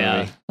most of the Yeah.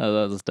 movie. Oh,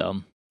 that was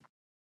dumb.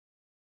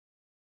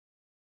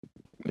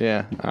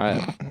 Yeah,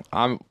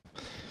 I'm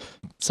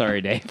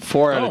Sorry, Dave.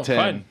 4 out Oh, of 10.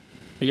 fine.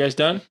 you guys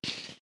done?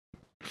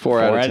 4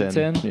 out Four of out of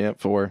 10. 10? Yep,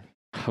 4.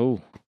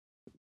 Oh.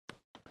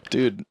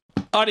 Dude,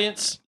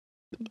 Audience,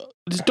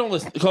 just don't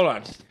listen. Hold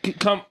on.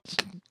 Come.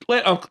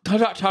 Let Uncle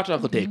talk to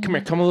Uncle Dave. Come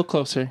here. Come a little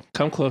closer.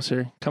 Come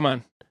closer. Come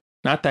on.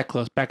 Not that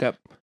close. Back up.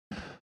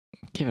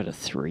 Give it a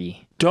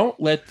 3. Don't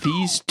let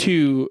these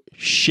two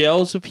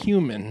shells of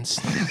humans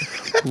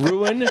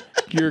ruin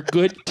your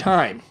good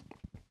time.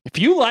 If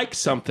you like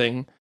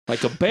something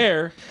like a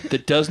bear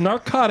that does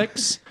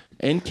narcotics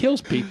and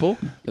kills people,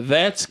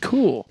 that's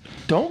cool.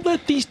 Don't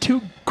let these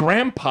two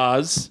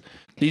grandpas,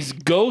 these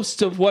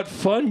ghosts of what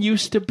fun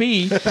used to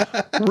be,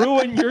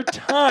 ruin your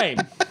time,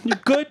 your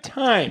good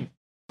time.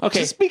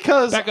 Okay, just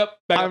because back up.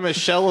 I'm a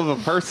shell of a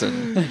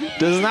person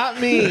does not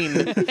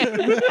mean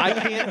I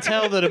can't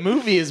tell that a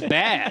movie is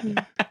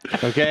bad.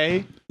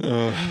 Okay?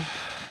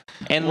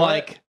 And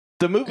like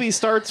the movie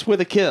starts with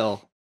a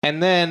kill,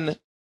 and then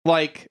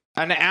like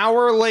an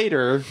hour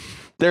later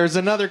there's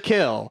another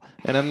kill,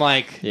 and I'm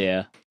like,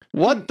 Yeah.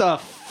 what the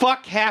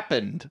fuck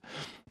happened?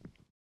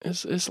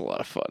 It's a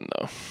lot of fun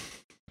though.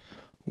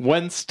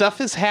 When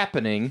stuff is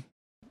happening,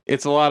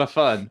 it's a lot of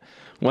fun.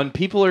 When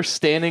people are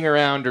standing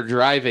around or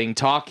driving,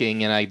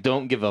 talking, and I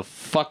don't give a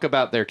fuck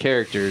about their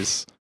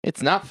characters,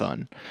 it's not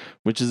fun,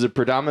 which is a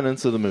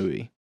predominance of the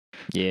movie.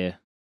 Yeah.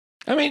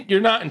 I mean,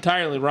 you're not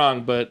entirely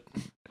wrong, but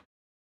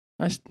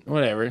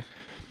Whatever.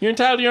 You're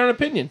entitled to your own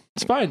opinion.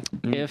 It's fine.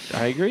 If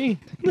I agree.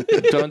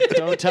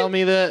 don't tell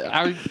me that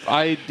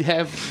I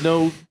have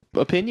no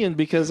opinion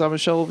because I'm a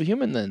shell of a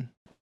human. Then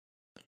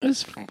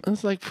It's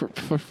like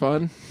for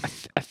fun.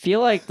 I feel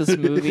like this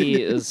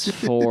movie is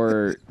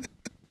for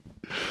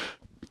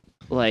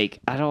like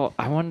I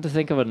wanted to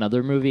think of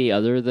another movie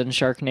other than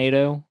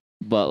Sharknado,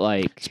 but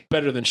like It's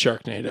better than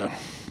Sharknado.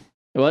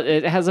 well,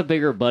 it has a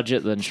bigger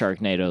budget than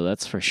Sharknado,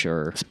 that's for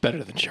sure. It's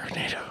better than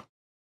Sharknado.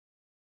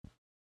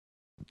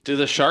 do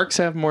the sharks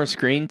have more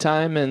screen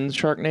time in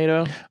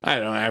Sharknado? I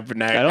don't know. I've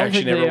don't actually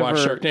think never they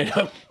watched ever-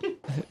 Sharknado.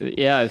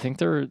 Yeah, I think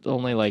they're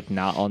only like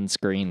not on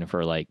screen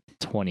for like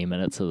 20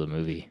 minutes of the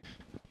movie.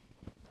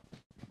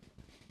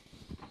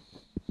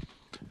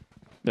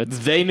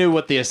 They knew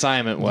what the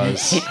assignment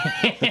was.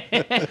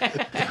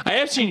 I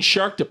have seen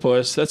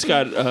Sharktopus. That's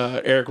got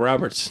Eric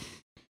Roberts.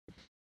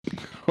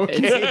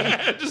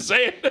 Just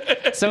saying.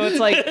 So it's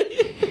like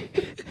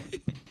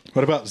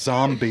What about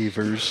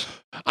Zombievers?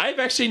 I've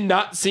actually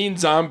not seen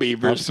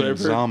Zombievers. I've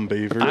seen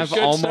Zombievers. I've Good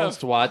almost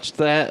stuff. watched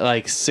that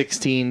like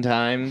 16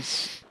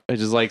 times. I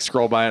just like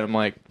scroll by and I'm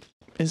like,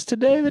 is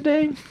today the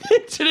day?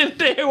 Today the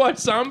day I watched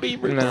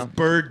Zombievers. No.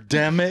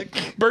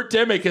 Birdemic.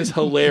 Birdemic is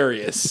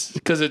hilarious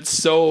because it's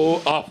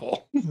so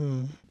awful.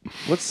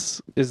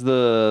 Is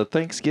the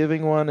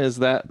Thanksgiving one? Is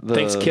that the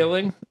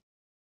Thanksgiving?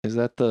 Is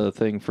that the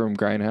thing from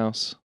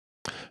Grindhouse?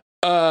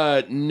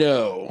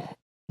 No.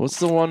 What's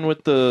the one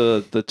with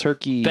the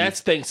turkey?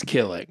 That's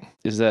Thanksgiving.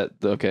 Is that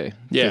okay?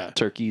 Yeah. The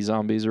turkey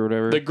zombies or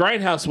whatever. The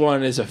Grindhouse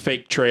one is a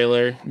fake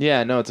trailer,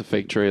 Yeah, no, it's a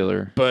fake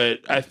trailer. but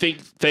I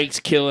think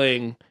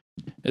Thanksgiving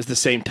is the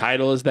same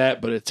title as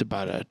that, but it's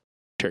about a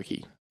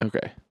turkey.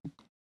 Okay.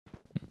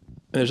 And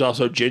there's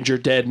also Ginger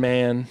Dead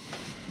Man.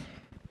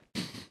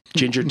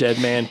 Ginger Dead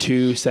Man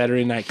 2,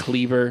 Saturday Night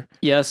Cleaver.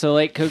 yeah, so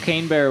like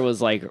Cocaine Bear was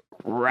like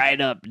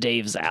right up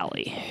Dave's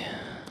alley.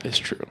 It's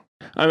true.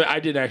 I mean, I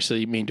didn't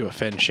actually mean to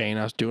offend Shane.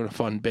 I was doing a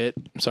fun bit.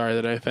 I'm sorry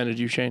that I offended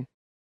you, Shane.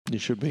 You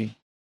should be.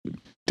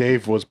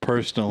 Dave was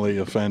personally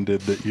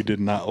offended that you did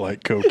not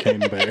like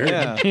Cocaine Bear.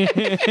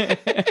 Yeah.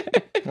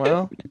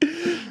 Well,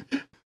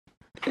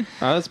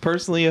 I was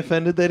personally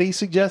offended that he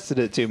suggested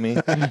it to me.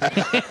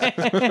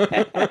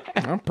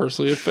 I'm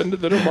personally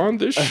offended that I'm on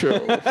this show.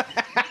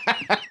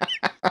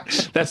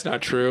 That's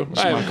not true. It's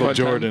I have a Michael fun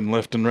time. Jordan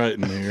left and right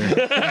in here.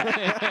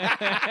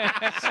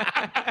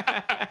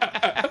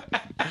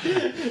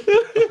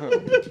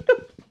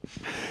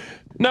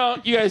 No,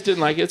 you guys didn't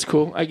like it. It's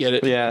cool. I get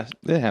it. Yeah,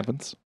 it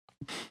happens.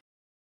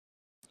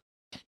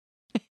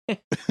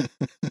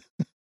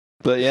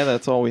 But yeah,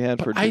 that's all we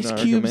had for Ice Do Not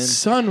Cube's Recommend.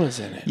 son was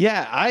in it.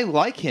 Yeah, I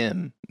like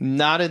him.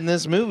 Not in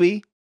this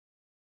movie.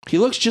 He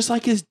looks just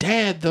like his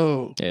dad,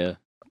 though. Yeah.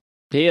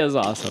 He is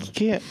awesome.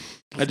 Can't.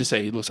 I just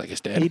say he looks like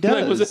his dad. He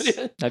Like, was does.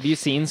 it- Have you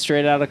seen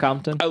Straight Outta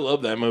Compton? I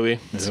love that movie.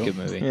 It's a good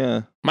movie.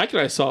 Yeah. Mike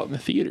and I saw it in the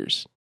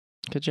theaters.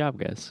 Good job,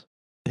 guys.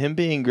 Him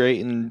being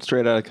great and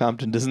Straight Outta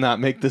Compton does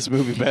not make this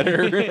movie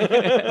better.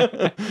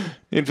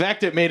 In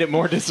fact, it made it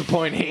more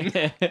disappointing.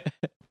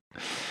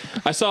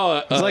 I saw.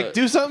 It's like,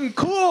 do something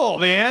cool,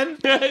 man.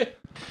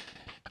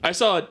 I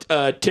saw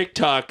a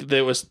TikTok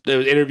that was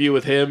an interview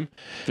with him,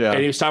 Yeah. and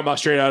he was talking about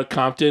Straight Outta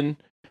Compton,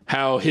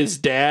 how his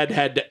dad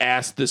had to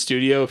ask the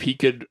studio if he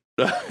could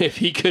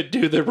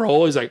do the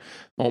role. He's like,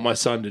 I want my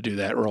son to do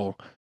that role.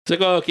 It's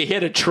like, oh, okay, he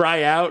had to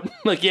try out,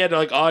 like he had to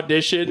like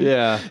audition.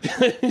 Yeah.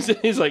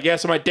 He's like, yeah,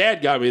 so my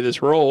dad got me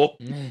this role.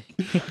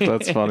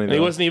 That's funny. And he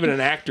though. wasn't even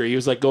an actor. He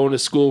was like going to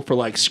school for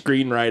like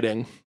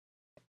screenwriting.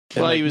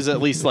 Well, he was at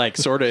least like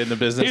sort of in the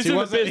business. He's in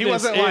the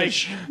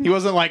business-ish. He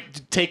wasn't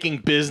like taking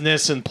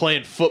business and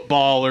playing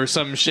football or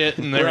some shit.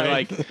 And they're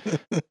Right. like,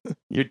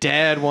 your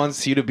dad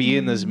wants you to be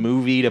in this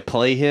movie to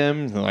play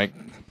him. They're like,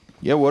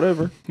 yeah,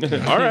 whatever.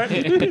 All right.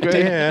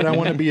 Dad, I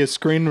want to be a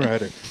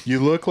screenwriter.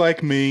 You look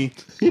like me.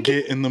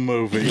 Get in the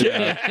movie.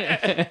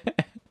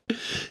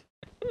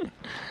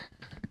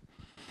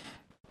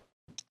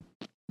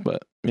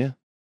 But yeah,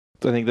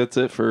 I think that's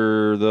it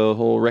for the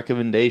whole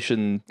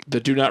recommendation. The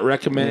do not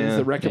recommends, Yeah.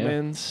 the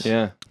recommends.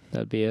 Yeah.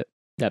 That'd be it.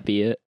 That'd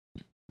be it.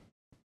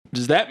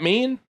 Does that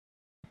mean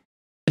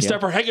it's Yeah. time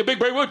for Hang It Big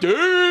Brain with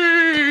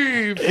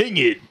Dave? Hang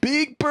it,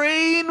 big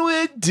brain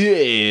with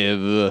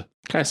Dave.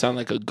 Kind of sound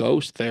like a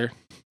ghost there.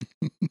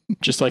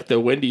 Just like the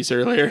Wendy's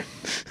earlier.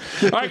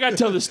 I got to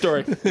tell the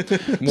story.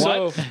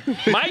 So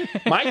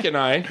Mike and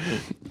I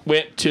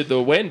went to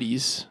the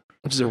Wendy's,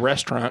 which is a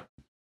restaurant,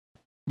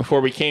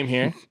 before we came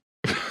here.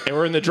 And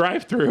we're in the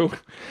drive-thru.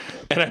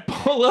 And I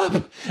pull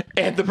up,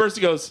 and the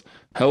person goes,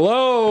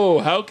 hello,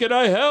 how can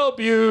I help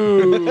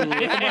you?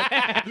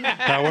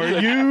 How are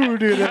you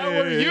today? How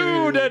are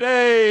you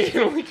today?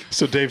 I'm like,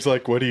 So Dave's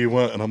like, what do you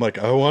want? And I'm like,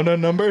 I want a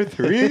number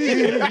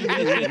 3.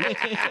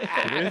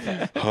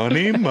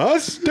 Honey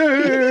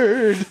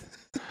mustard.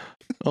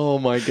 Oh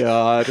my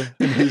God.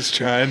 And he's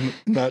trying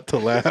not to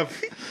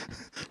laugh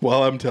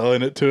while I'm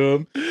telling it to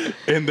him.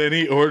 And then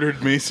he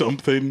ordered me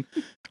something.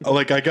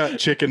 Like, I got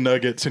chicken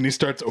nuggets, and he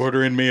starts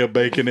ordering me a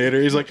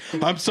Baconator. He's like,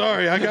 I'm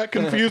sorry, I got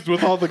confused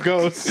with all the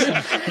ghosts.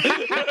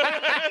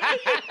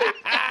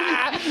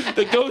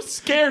 the ghost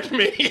scared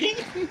me.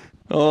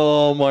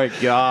 Oh my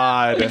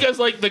god. Because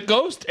like the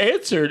ghost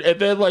answered, and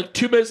then like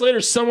 2 minutes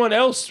later, someone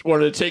else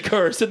wanted to take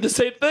her, said the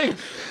same thing,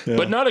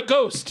 but not a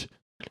ghost,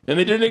 and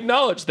they didn't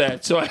acknowledge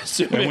that. So I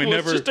assumed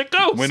it was just a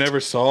ghost. We never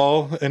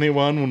saw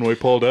anyone when we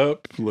pulled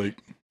up. Like,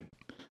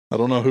 I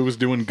don't know who was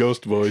doing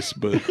ghost voice,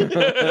 but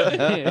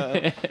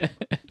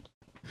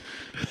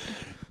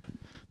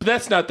But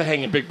that's not the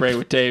Hanging Big Brain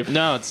with Dave.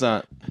 No, it's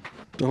not.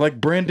 they're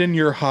like, Brandon,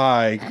 you're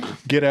high.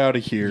 Get out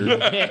of here.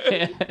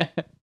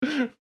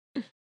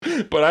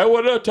 But I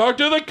want to talk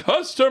to the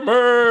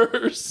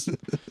customers.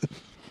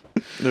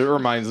 It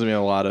reminds me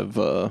a lot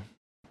of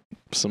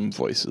some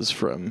voices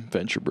from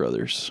Venture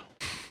Brothers.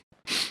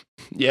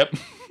 Yep.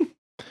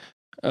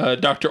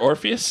 Dr.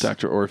 Orpheus.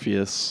 Dr.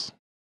 Orpheus.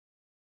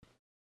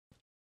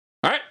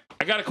 All right,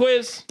 I got a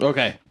quiz.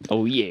 Okay.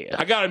 Oh, yeah.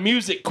 I got a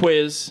music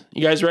quiz.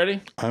 You guys ready?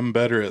 I'm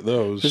better at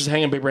those. This is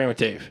Hanging Big Brain with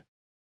Dave.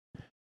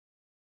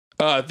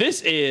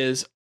 This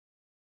is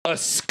a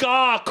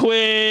ska quiz.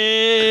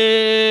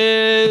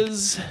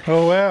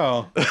 Oh,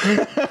 wow.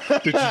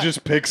 Did you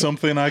just pick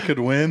something I could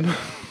win?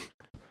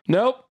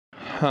 Nope.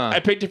 Huh. I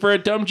picked it for a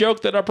dumb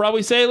joke that I'll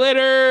probably say later.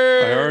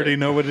 I already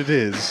know what it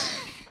is.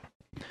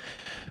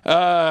 All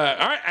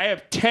right, I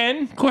have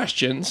 10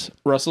 questions.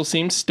 Russell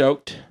seems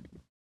stoked.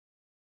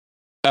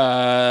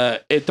 They're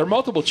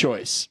multiple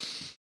choice.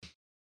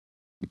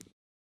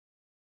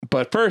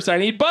 But first, I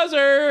need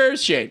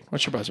buzzers. Shane,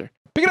 what's your buzzer?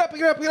 Pick it up,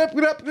 pick it up, pick it up, pick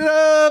it up, pick it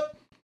up.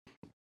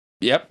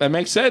 Yep, that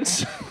makes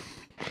sense.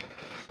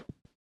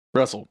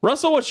 Russell.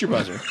 Russell, what's your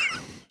buzzer?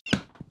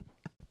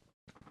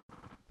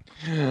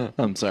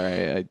 I'm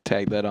sorry, I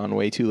tagged that on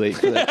way too late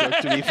for that joke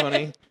to be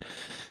funny.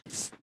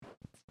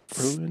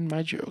 Ruin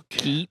my joke.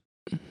 Skeet.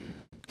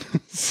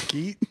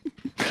 Skeet?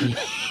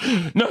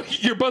 No,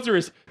 your buzzer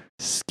is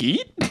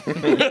skeet? You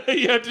have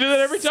to do that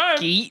every time.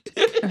 Skeet.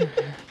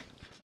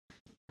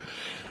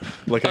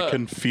 Like a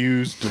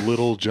confused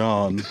little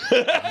John.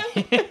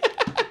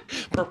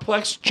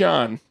 Perplexed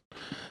John.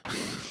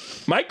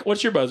 Mike,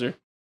 what's your buzzer?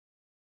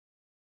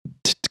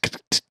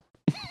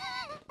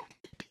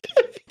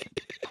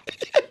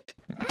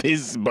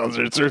 These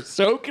buzzers are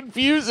so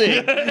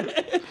confusing.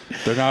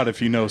 They're not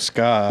if you know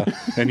ska,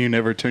 and you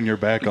never turn your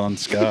back on I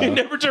ska.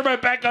 never turn my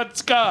back on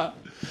ska.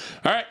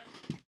 All right.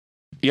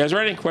 You guys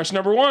ready? Question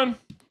number 1.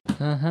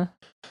 Uh-huh.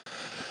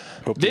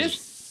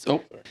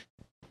 Oh,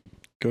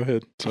 go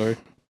ahead. Sorry.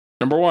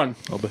 Number 1.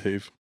 I'll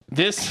behave.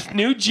 This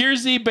New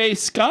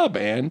Jersey-based ska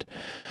band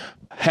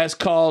has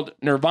called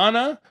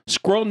Nirvana,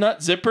 Squirrel Nut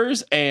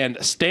Zippers, and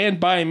Stand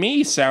By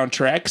Me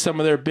soundtrack some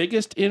of their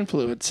biggest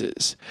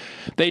influences.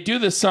 They do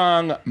the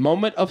song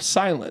Moment of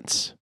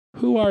Silence.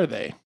 Who are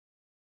they?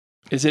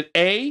 Is it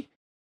A,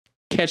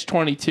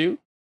 Catch-22,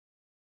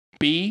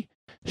 B,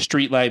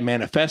 Streetlight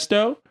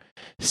Manifesto,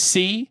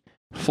 C,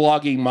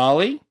 Flogging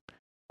Molly,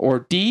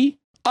 or D,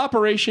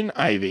 Operation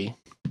Ivy?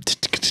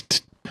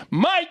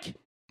 Mike!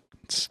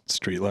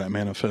 Streetlight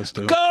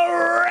Manifesto.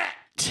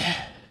 Correct!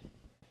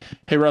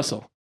 Hey,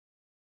 Russell.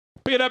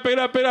 Pick it up, pick it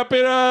up, pick it up, pick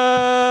it up!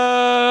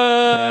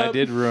 Yeah, I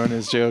did ruin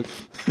his joke.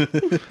 That's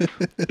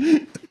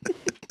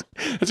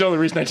the only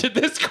reason I did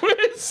this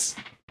quiz.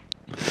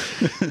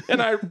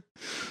 And I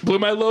blew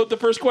my load the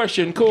first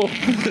question. Cool.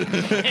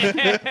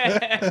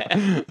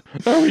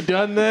 Are we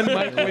done then?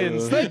 Mike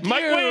wins. Thank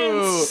Mike you.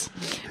 wins!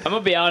 I'm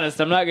going to be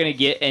honest. I'm not going to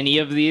get any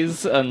of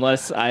these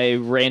unless I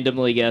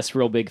randomly guess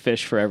real big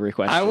fish for every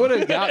question. I would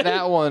have got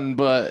that one,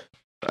 but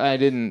I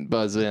didn't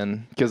buzz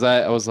in because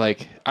I was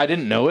like, I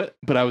didn't know it,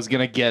 but I was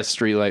going to guess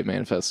Streetlight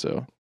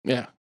Manifesto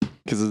Yeah.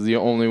 because it's the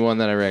only one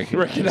that I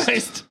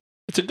Recognized.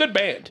 It's a good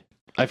band.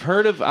 I've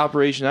heard of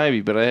Operation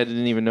Ivy, but I don't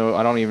even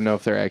know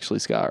if they're actually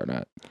ska or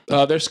not.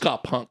 They're ska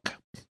punk.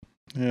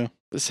 Yeah.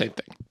 The same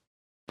thing.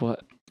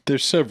 What?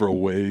 There's several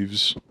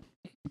waves.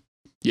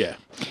 Yeah.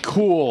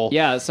 Cool.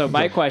 Yeah, so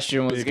my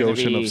question was Big going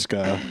to ocean be of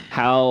ska.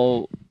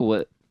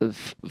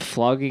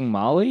 Flogging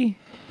Molly?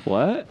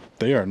 What?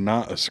 They are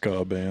not a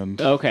ska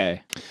band.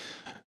 Okay.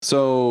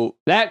 So,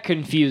 That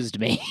confused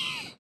me.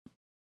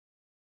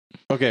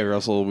 okay,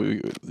 Russell,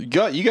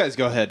 you guys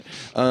go ahead.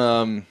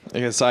 I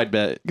got a side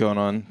bet going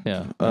on.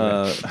 Yeah.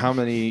 How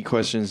many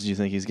questions do you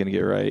think he's going to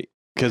get right?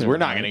 Because we're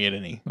not going to get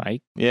any.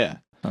 Mike? Yeah.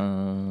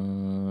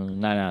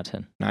 9 out of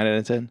 10. 9 out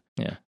of 10?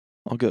 Yeah.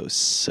 I'll go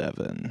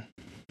 7.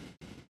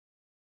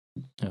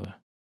 Okay.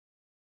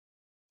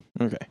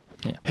 Okay.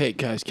 Hey,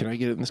 guys, can I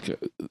get in this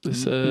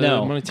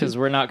No, money too? because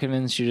we're not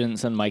convinced you didn't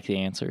send Mike the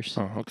answers.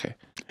 Oh, okay.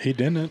 He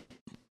didn't.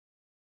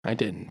 I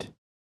didn't.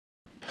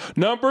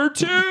 Number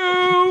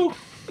 2!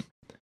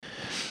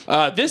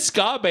 This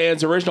ska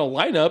band's original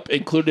lineup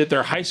included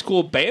their high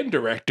school band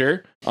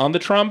director on the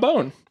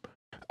trombone.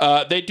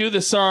 They do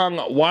the song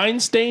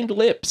Wine Stained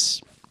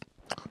Lips.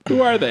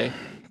 Who are they?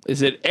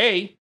 Is it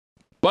A,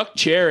 Buck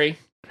Cherry,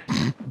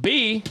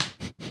 B,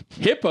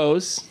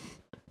 Hippos,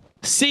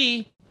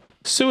 C,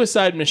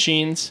 Suicide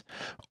Machines,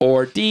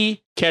 or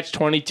D,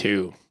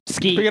 Catch-22?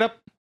 Ski. Pick it up.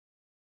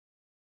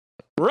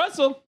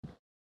 Russell.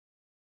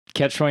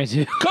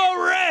 Catch-22.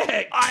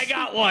 Correct! I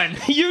got one.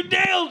 You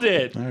nailed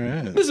it. All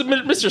right. This is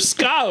Mr.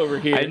 Ska over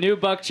here. I knew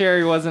Buck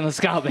Cherry wasn't a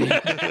ska band.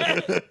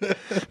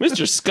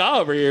 Mr. Ska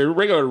over here.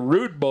 Regular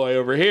rude boy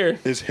over here.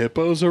 Is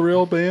Hippos a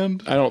real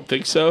band? I don't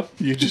think so.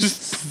 You just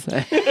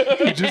said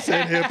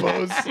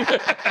Hippos.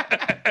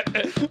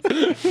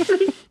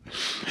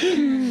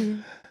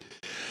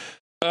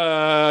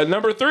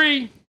 Number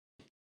 3.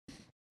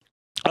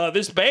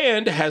 This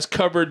band has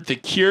covered The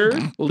Cure,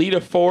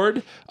 Lita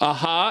Ford,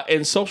 Aha,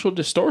 and Social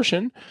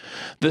Distortion.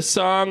 The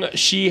song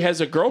She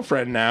Has a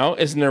Girlfriend Now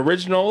is an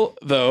original,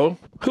 though.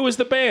 Who is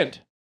the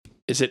band?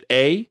 Is it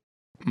A,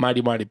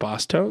 Mighty Mighty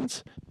Boss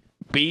Tones,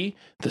 B,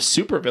 The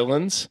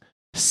Supervillains,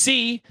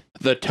 C,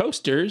 The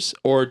Toasters,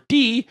 or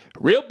D,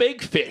 Real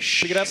Big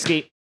Fish? Pick it up,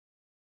 Skeet.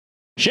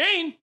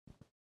 Shane!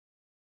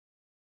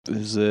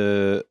 Is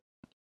it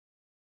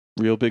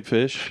Real Big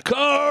Fish?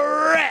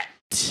 Correct!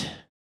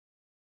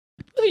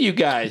 Look at you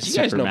guys. You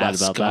guys Super know mad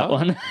about that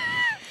one.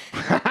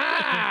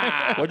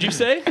 What'd you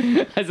say?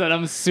 I said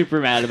I'm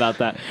super mad about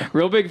that.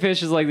 Real Big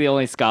Fish is like the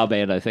only ska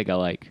band I think I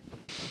like.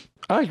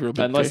 I like Real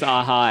Big Unless Fish.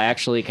 Aha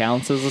actually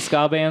counts as a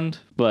ska band,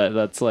 but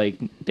that's like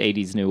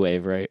 80s new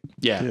wave, right?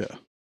 Yeah.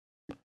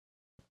 Yeah.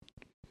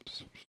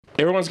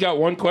 Everyone's got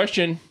one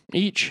question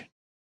each.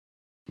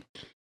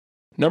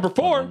 Number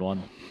 4.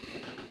 One.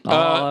 Oh,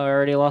 I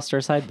already lost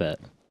our side bet.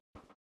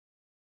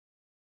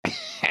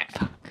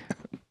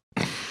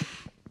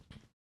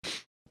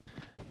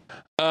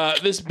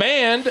 This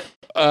band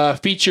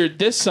featured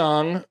this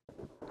song.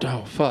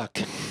 Oh, fuck.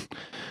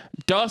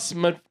 Das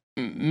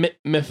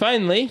Me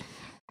Finally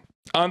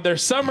on their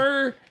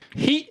Summer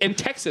Heat in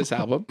Texas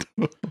album.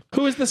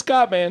 Who is the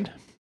ska band?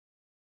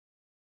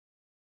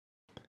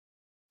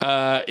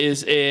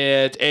 Is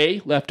it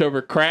A,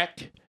 Leftover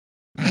Crack,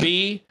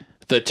 B,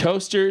 The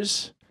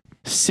Toasters,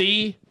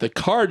 C, The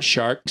Card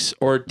Sharks,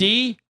 or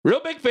D,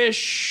 Real Big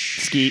Fish?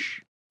 Skeet.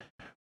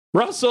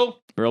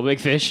 Russell, Real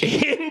Big Fish.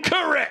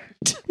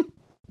 incorrect.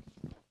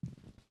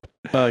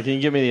 Can you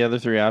give me the other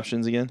 3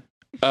 options again?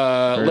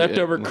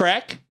 Leftover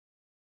Crack,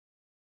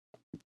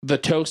 The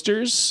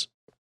Toasters,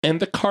 and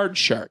The Card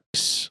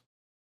Sharks.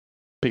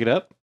 Pick it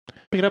up.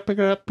 Pick it up. Pick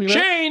it up. Pick it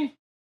up. Shane,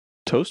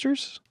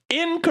 Toasters?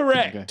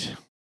 incorrect.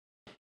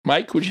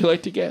 Mike, would you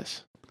like to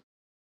guess?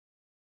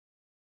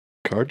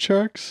 Card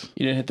Sharks?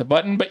 You didn't hit the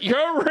button, but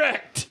you're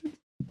correct.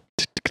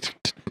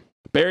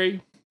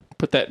 Barry,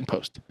 put that in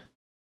post.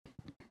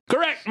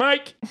 Correct,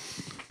 Mike.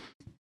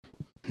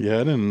 Yeah,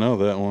 I didn't know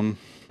that one.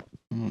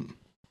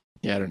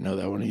 Yeah, I don't know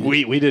that one either.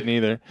 We didn't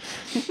either.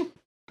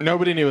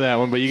 Nobody knew that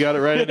one, but you got it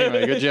right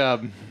anyway. Good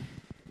job.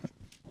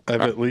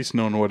 I've at least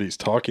known what he's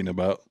talking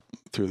about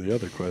through the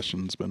other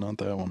questions, but not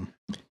that one.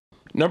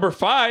 Number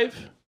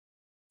 5.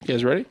 You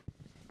guys ready?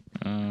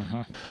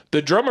 Uh-huh.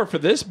 The drummer for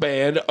this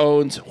band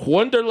owns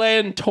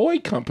Wonderland Toy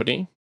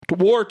Company.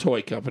 War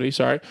Toy Company,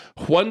 sorry.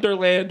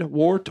 Wonderland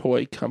War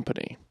Toy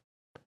Company.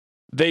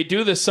 They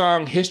do the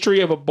song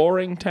History of a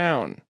Boring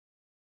Town.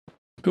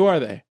 Who are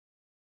they?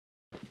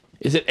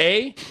 Is it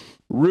A,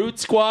 Rude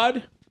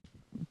Squad,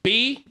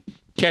 B,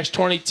 Catch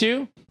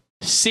 22,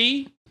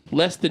 C,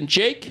 Less Than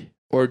Jake,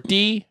 or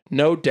D,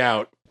 No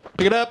Doubt?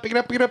 Pick it up. Pick it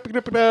up. Pick it up. Pick it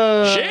up. Pick it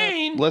up.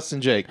 Shane! Less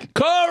than Jake.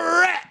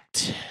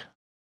 Correct!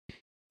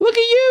 Look at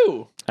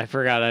you! I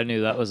forgot I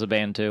knew that was a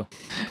band too.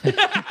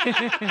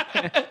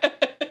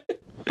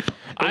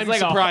 I'm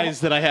like a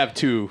surprised that I have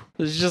 2.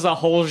 There's just a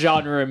whole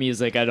genre of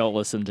music I don't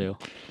listen to.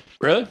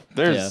 Really?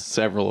 There's Yeah.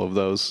 several of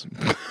those.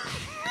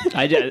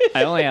 I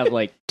only have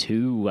like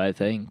 2, I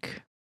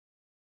think.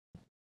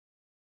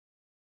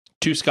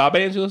 2 ska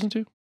bands you listen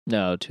to?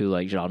 No, 2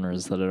 like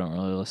genres that I don't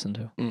really listen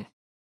to.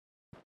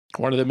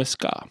 One of them is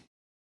ska.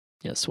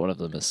 Yes, one of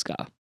them is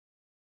ska.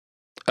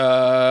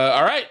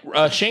 All right.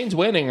 Shane's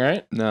winning,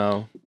 right?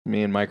 No,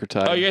 me and Mike are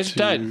tied. Oh, you guys are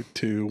tied.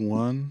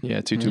 2-2-1. Yeah,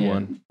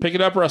 2-2-1. Pick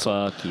it up,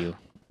 Russell. Fuck you.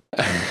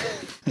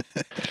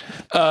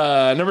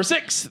 Number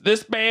 6.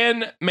 This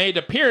band made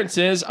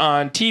appearances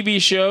on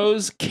TV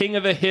shows King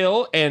of the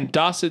Hill and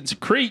Dawson's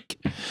Creek.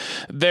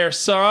 Their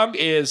song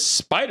is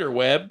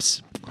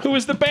Spiderwebs. Who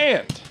is the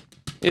band?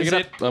 Is Pick it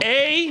it up.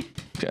 A, I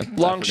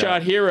Long forgot.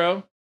 Shot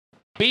Hero,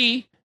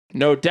 B,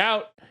 No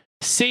Doubt,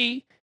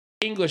 C,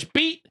 English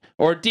Beat,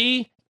 or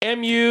D,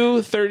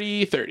 MU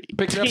 3030?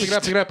 Pick it up. Pick it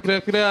up. Pick it up. Pick it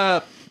up. Pick it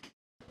up.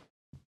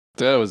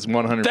 That was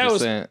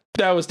 100%.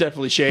 That was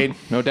definitely Shane.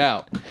 No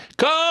doubt.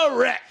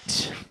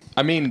 Correct.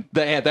 I mean,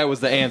 that was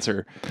the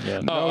answer.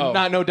 Yeah. Oh.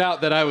 Not no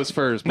doubt that I was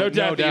first. No but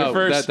doubt that you're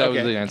first? That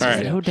Okay. was the answer. All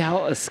right. No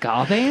Doubt a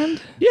ska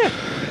band? Yeah.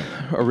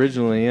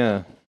 Originally,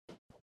 yeah.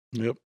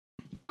 Yep.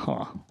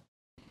 Huh.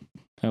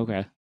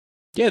 Okay.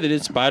 Yeah, they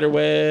did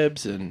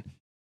Spiderwebs and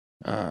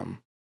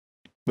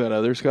That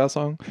other ska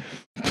song.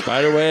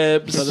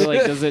 Spiderwebs. So they're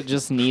like, does it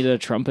just need a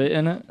trumpet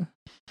in it?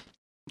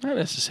 Not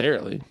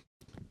necessarily.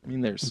 I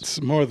mean, there's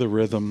It's more the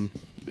rhythm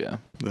yeah.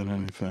 than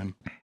anything.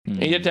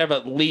 And you have to have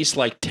at least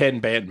like 10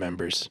 band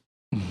members.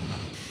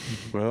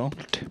 Well,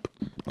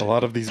 a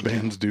lot of these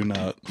bands do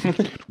not.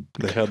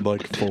 They had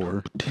like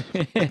 4.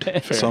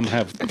 Some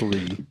have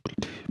 3.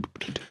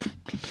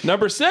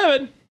 Number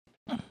 7.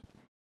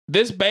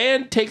 This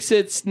band takes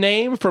its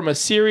name from a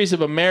series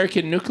of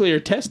American nuclear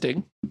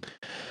testing.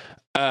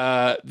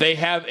 They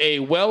have a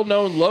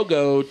well-known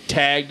logo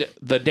tagged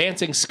the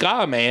Dancing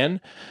Ska Man.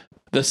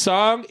 The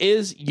song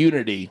is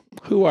Unity.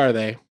 Who are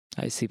they?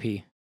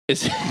 ICP.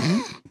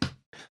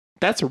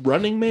 That's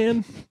Running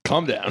Man?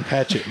 Calm down.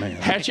 Hatchet Man.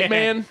 Hatchet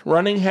Man?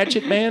 Running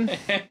Hatchet Man?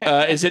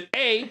 Is it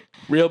A,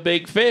 Real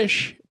Big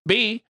Fish,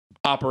 B,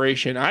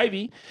 Operation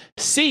Ivy,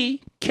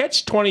 C,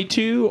 Catch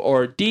 22,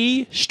 or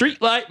D,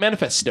 Streetlight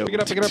Manifesto? Pick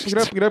it up, pick it up, pick it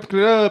up, pick it up, pick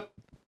it up.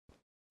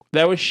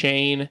 That was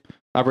Shane.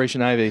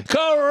 Operation Ivy.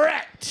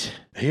 Correct!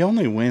 He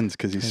only wins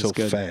because he's so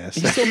good. fast.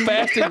 He's so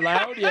fast and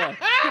loud, yeah.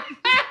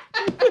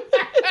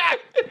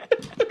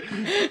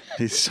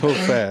 He's so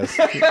fast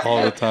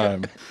all the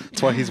time.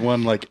 That's why he's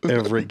won like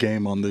every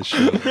game on this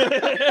show.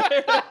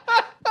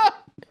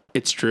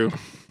 It's true.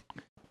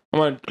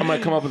 I'm gonna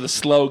come up with a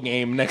slow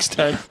game next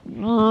time.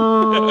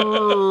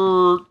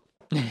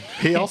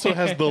 He also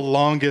has the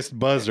longest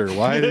buzzer.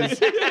 Why does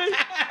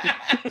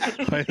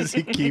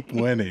he keep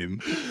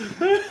winning?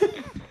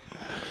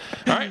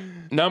 All right,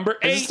 number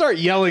I just 8. start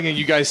yelling and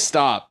you guys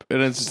stop.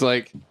 And it's just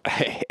like,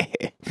 I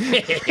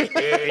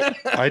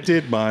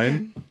did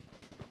mine.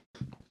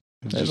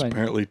 It's just mine.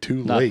 apparently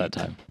too Not late. that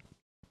time.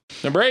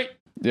 Number 8.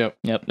 yep.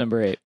 Yep,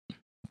 number 8.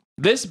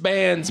 This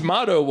band's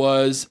motto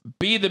was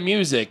 "Be the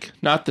music,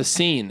 not the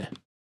scene."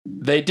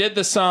 They did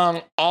the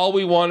song "All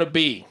We Want to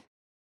Be."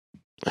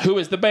 Who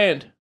is the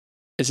band?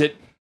 Is it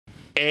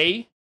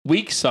A,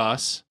 Weak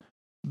Sauce,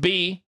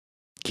 B,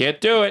 Can't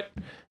Do It,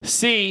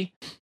 C,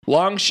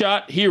 Long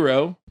Shot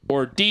Hero,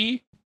 or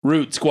D,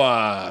 Root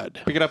Squad?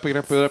 Pick it up, pick it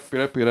up, pick it up, pick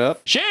it up, pick it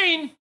up.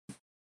 Shane!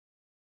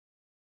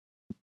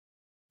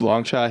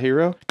 Long Shot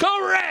Hero.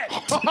 Correct!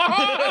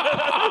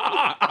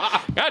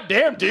 God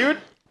damn, dude.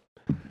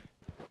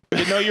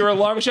 Didn't know you were a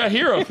Long Shot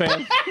Hero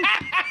fan.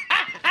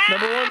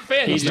 Number 1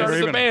 fan. He He's started Never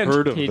the even band.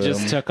 heard of He them.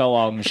 just took a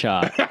long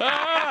shot.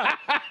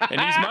 And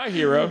he's my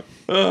hero.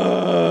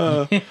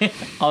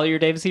 All your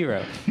Dave's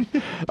hero.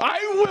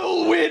 I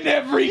will win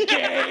every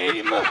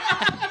game.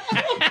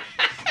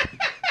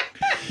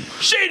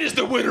 Shane is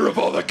the winner of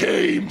all the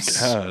games.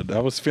 God, I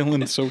was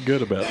feeling so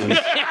good about this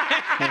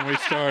when we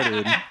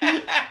started.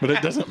 But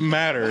it doesn't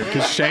matter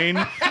because Shane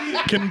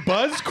can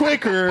buzz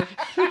quicker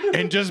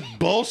and just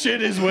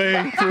bullshit his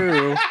way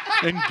through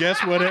and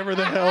guess whatever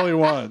the hell he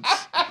wants.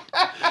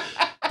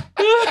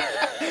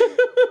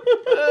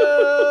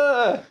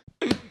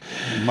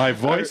 My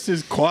voice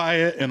is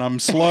quiet and I'm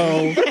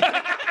slow.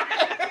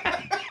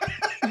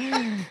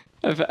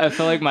 I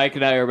feel like Mike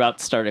and I are about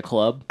to start a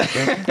club.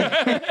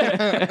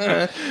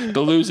 The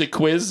Lose It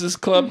Quizzes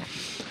Club.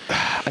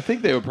 I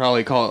think they would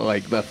probably call it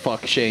like the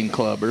Fuck Shane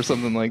Club or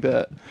something like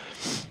that.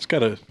 It's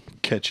got a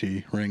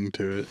catchy ring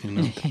to it, you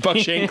know. Fuck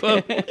Shane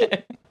Club. All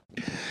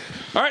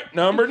right,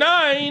 number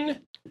 9.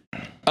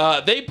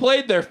 They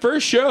played their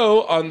first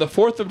show on the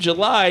 4th of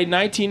July,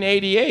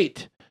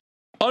 1988.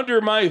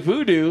 Under My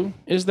Voodoo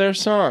is their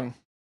song.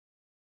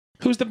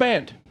 Who's the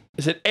band?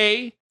 Is it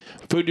A,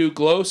 Voodoo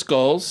Glow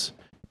Skulls,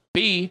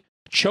 B,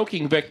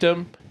 Choking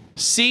Victim,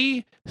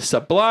 C,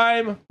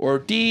 Sublime, or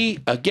D,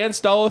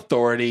 Against All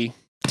Authority?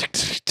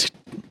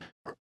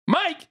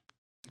 Mike!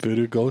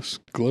 Voodoo glow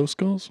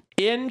skulls?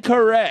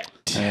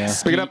 Incorrect. Yeah.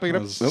 Pick it up, pick it That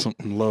up. was Nope.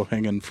 something low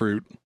hanging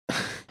fruit.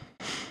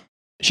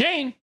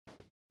 Shane.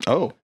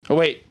 Oh, Oh,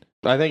 wait.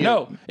 I think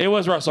No, it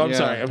was Russell. I'm Yeah.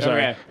 sorry. I'm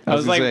sorry. Okay. I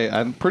was like,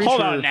 I'm pretty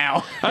hold sure. on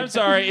now. I'm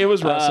sorry. It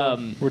was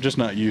Russell. We're just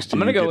not used to I'm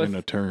gonna you go getting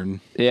with- a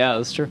turn. Yeah,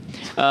 that's true.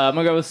 I'm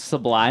going to go with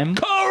Sublime.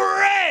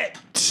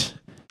 Correct.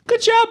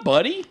 Good job,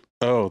 buddy.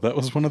 Oh, that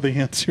was one of the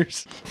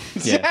answers.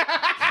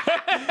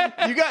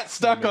 Yeah. You got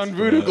stuck on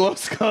Voodoo Glow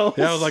Skulls.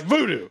 Yeah, I was like,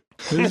 voodoo.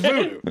 It's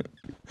voodoo.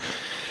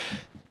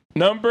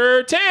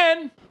 Number 10.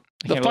 I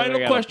The can't believe I final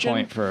got a question.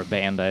 point for a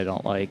band I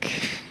don't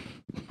like.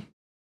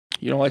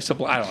 You don't like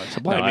Sublime? I don't like No,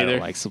 Sublime I either.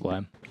 don't like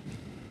Sublime.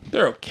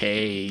 They're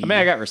okay. I mean,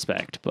 I got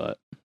respect, but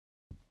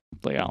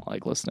like I don't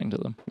like listening to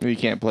them. You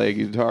can't play a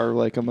guitar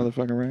like a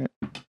motherfucker, right?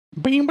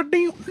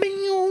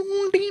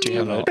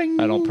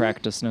 I don't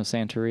practice no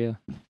Santeria.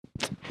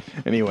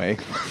 Anyway,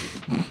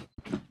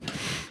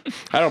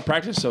 I don't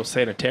practice so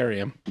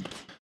sanitarium.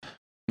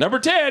 Number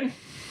 10.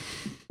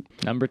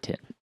 Number 10.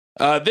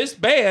 This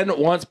band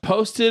once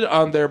posted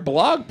on their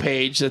blog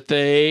page that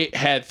they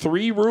had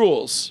 3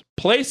 rules: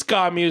 play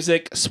ska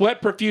music,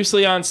 sweat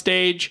profusely on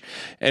stage,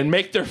 and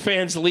make their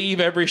fans leave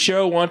every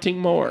show wanting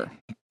more.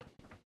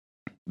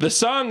 The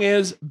song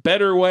is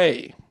Better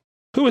Way.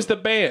 Who is the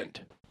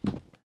band?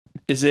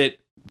 Is it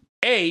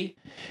A,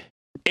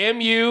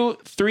 MU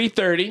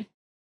 330,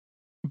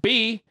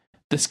 B,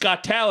 the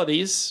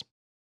Scotalities,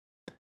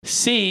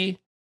 C,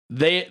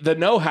 the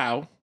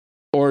Know-How,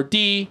 or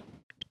D,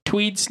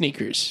 Tweed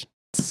Sneakers?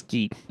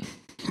 Skeet.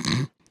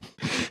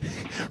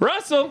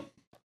 Russell,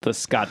 The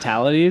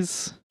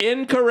Scotalities.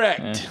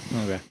 incorrect.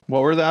 Okay.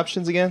 what were the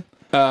options again?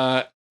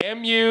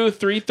 MU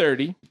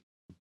 330,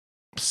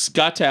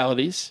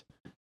 Scotalities,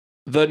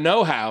 the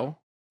Know-How,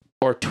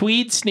 or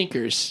Tweed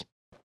Sneakers?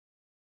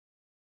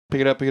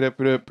 Pick it up, pick it up,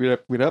 pick it up, pick it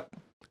up, pick it up.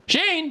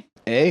 Shane,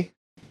 A.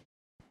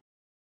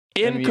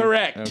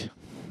 Incorrect.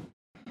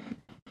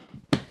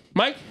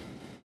 Mike?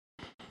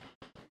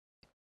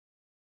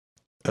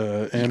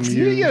 You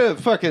MU. gotta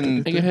fucking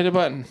You can hit a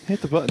button.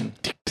 hit the button.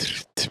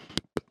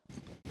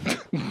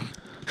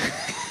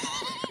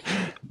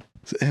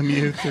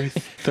 MU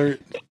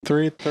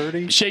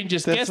 330. Shane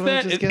just That's guessed what I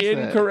that. just It's guessed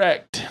that.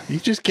 incorrect. You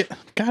just get.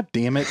 God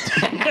damn it.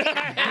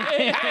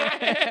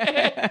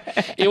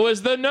 It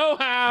was the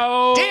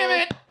know-how.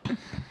 Damn it!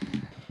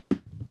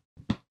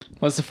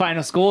 What's the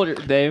final score,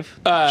 Dave?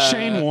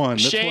 Shane won.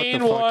 That's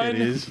Shane what the fuck won. it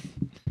is.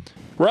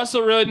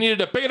 Russell really needed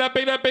to pick it up.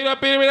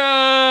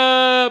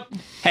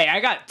 Hey, I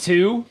got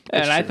 2,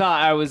 and I thought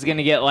I was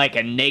gonna get like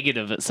a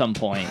negative at some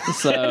point.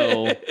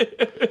 So You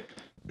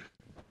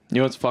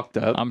know what's fucked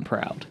up? I'm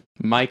proud.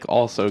 Mike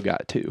also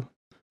got 2.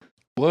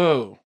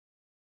 Whoa.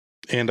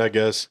 And I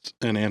guessed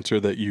an answer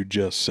that you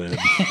just said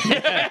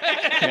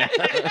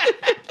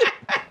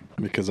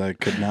because I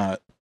could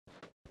not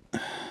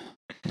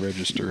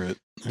register it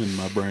in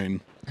my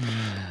brain.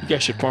 You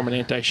guys should form an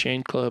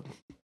anti-Shane club.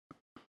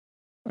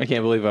 I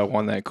can't believe I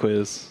won that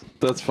quiz.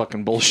 That's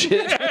fucking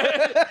bullshit.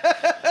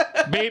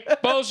 Beep.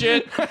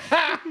 Bullshit.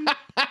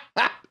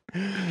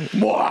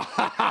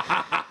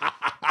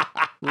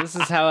 This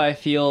is how I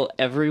feel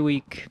every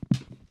week.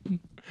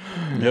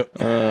 Yep.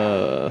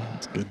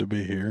 It's good to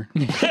be here.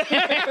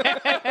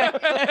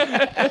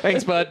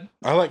 Thanks, bud.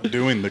 I like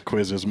doing the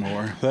quizzes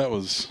more. That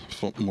was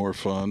more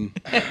fun.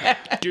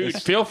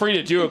 Dude, feel free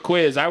to do a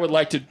quiz. I would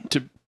like to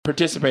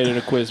participate in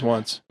a quiz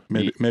once.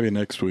 Maybe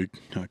next week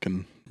I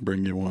can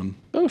bring you one.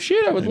 Oh,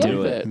 shit. I would And love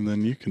you- that. And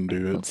then you can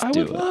do it. I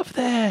would love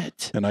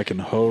that. And I can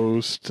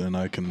host and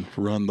I can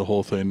run the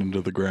whole thing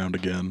into the ground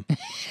again.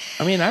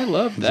 I mean, I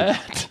love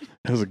that.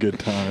 It was a good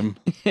time.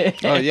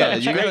 Oh yeah,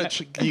 you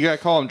gotta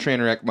call him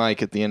Trainwreck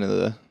Mike at the end of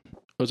the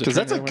because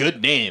that's a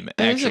good name.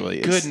 That is a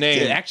Actually, good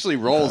name. It actually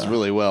rolls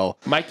really well.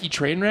 Mikey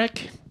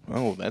Trainwreck?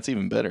 Oh, that's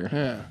even better.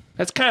 Yeah.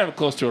 That's kind of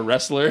close to a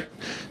wrestler.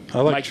 I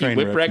like Mikey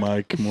Trainwreck Whipwreck.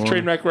 Mike more.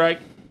 Trainwreck,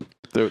 right?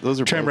 Those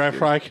are both Trainwreck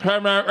good. Mike.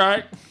 Trainwreck,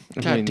 right?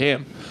 God mean-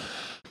 damn.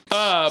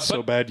 So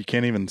But bad you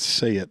can't even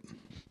say it.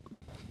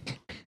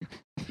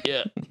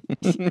 yeah.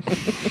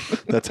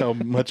 That's how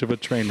much of a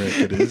train wreck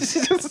it is.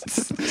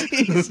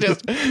 He's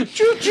just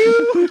choo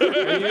choo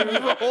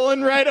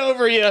rolling right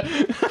over you.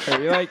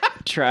 Are you like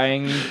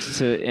trying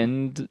to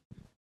end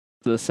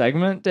the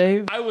segment,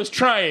 Dave? I was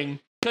trying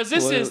because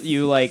this Will is.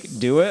 you like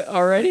do it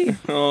already?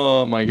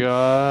 Oh my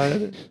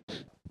god.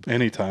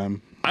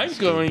 Anytime. I'm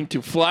going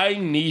to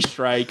flying knee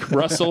strike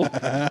Russell.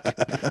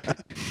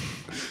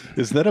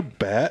 Is that a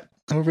bat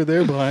over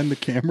there behind the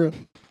camera?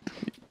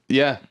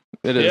 Yeah,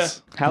 it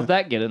is. How'd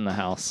that get in the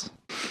house?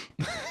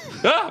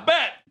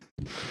 Bet.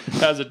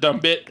 That was a dumb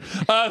bit.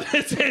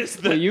 This is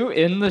the. Were you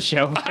in the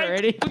show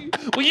already?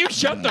 Will you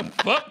shut the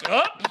fuck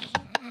up?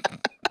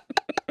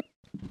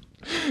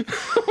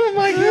 Oh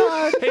my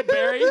god. Hey,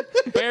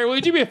 Barry,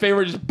 would you be a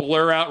favor? Just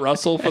blur out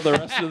Russell for the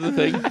rest of the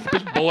thing.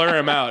 Just blur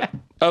him out.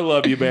 I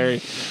love you, Barry.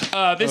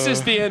 This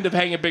is the end of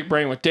Hanging Big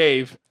Brain with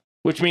Dave,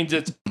 which means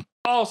it's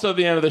also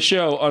the end of the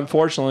show,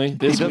 unfortunately.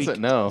 This He week,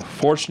 doesn't know.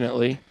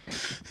 fortunately.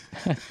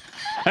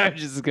 I'm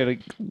just gonna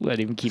let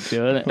him keep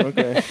doing it.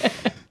 Okay.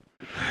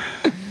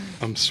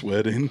 I'm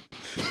sweating.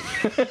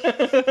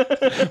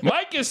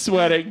 Mike is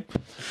sweating.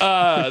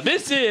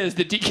 This is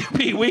the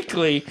DQP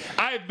Weekly.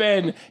 I've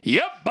been,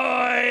 yep,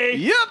 boy.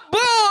 Yep, boy.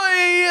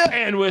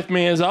 And with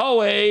me, as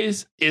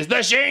always, is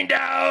the Shane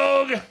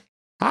Dog.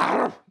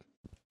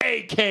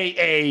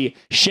 A.K.A.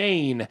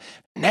 Shane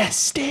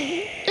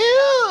Nasty.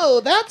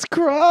 Ew, that's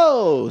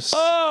gross.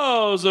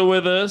 Also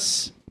with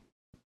us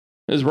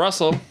is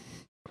Russell,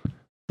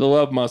 the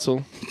love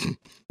muscle,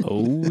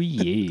 Oh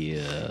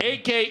yeah.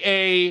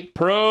 a.k.a.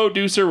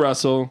 Producer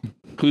Russell,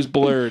 who's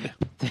blurred.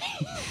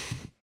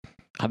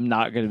 I'm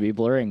not going to be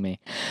blurring me.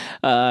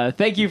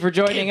 Thank you for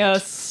joining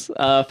us.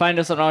 Find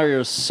us on all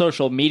your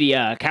social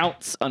media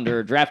accounts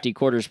under Drafty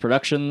Quarters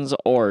Productions,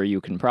 or you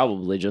can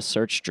probably just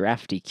search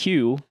Drafty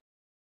Q.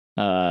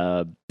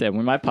 Then we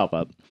might pop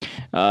up.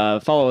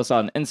 Follow us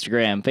on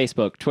Instagram,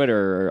 Facebook,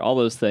 Twitter, all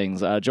those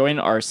things. Join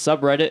our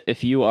subreddit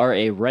if you are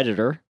a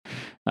Redditor.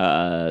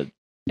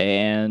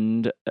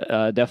 And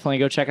definitely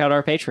go check out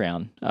our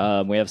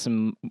Patreon. We have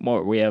some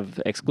more. We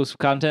have exclusive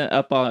content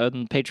up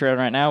on Patreon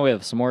right now. We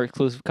have some more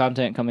exclusive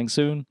content coming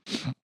soon.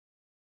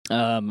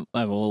 I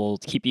will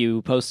keep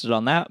you posted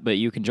on that, but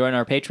you can join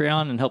our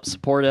Patreon and help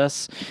support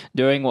us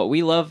doing what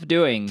we love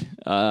doing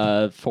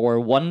for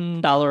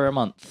 $1 a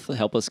month.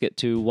 Help us get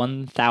to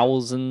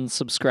 1,000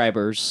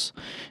 subscribers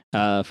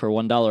for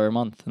 $1 a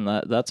month, and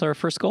that's our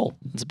first goal.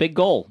 It's a big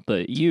goal,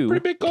 but you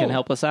Pretty big goal. can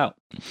help us out.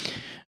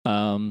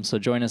 So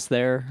join us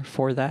there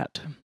for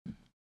that.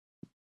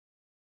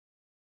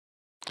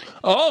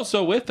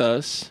 Also with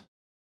us,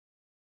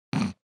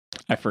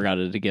 I forgot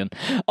it again.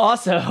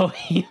 Also,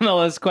 email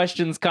us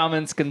questions,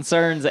 comments,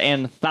 concerns,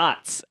 and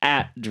thoughts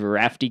at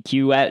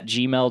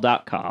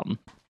draftyq@gmail.com.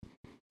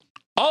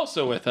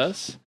 also with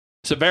us,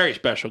 is a very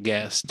special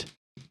guest,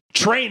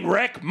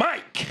 Trainwreck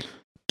Mike.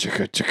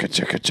 Chicka, chicka,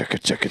 chicka, chicka,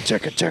 chicka,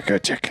 chicka, chicka,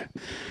 chicka.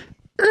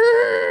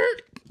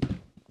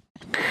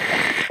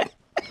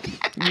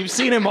 You've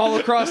seen him all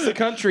across the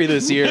country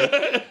this year.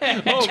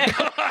 Oh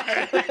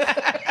God!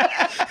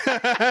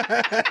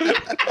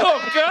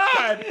 Oh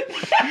God!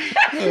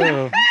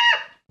 I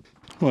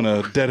want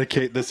to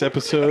dedicate this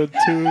episode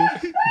to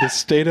the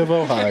state of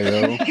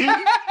Ohio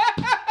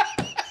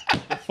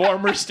The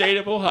former state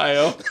of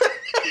Ohio.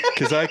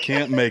 because I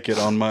can't make it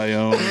on my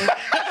own.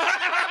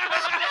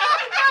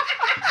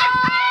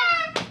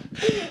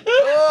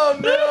 Oh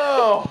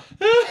no!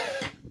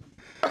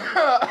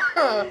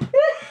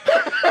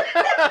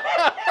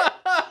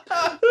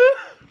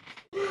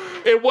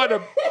 And what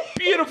a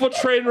beautiful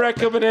train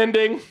wreck of an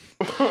ending.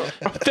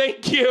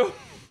 Thank you.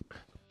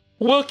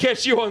 We'll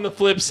catch you on the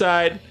flip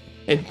side.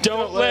 And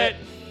don't let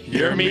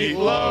your meat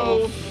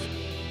loaf.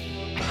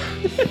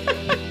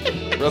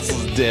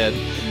 Russell's dead.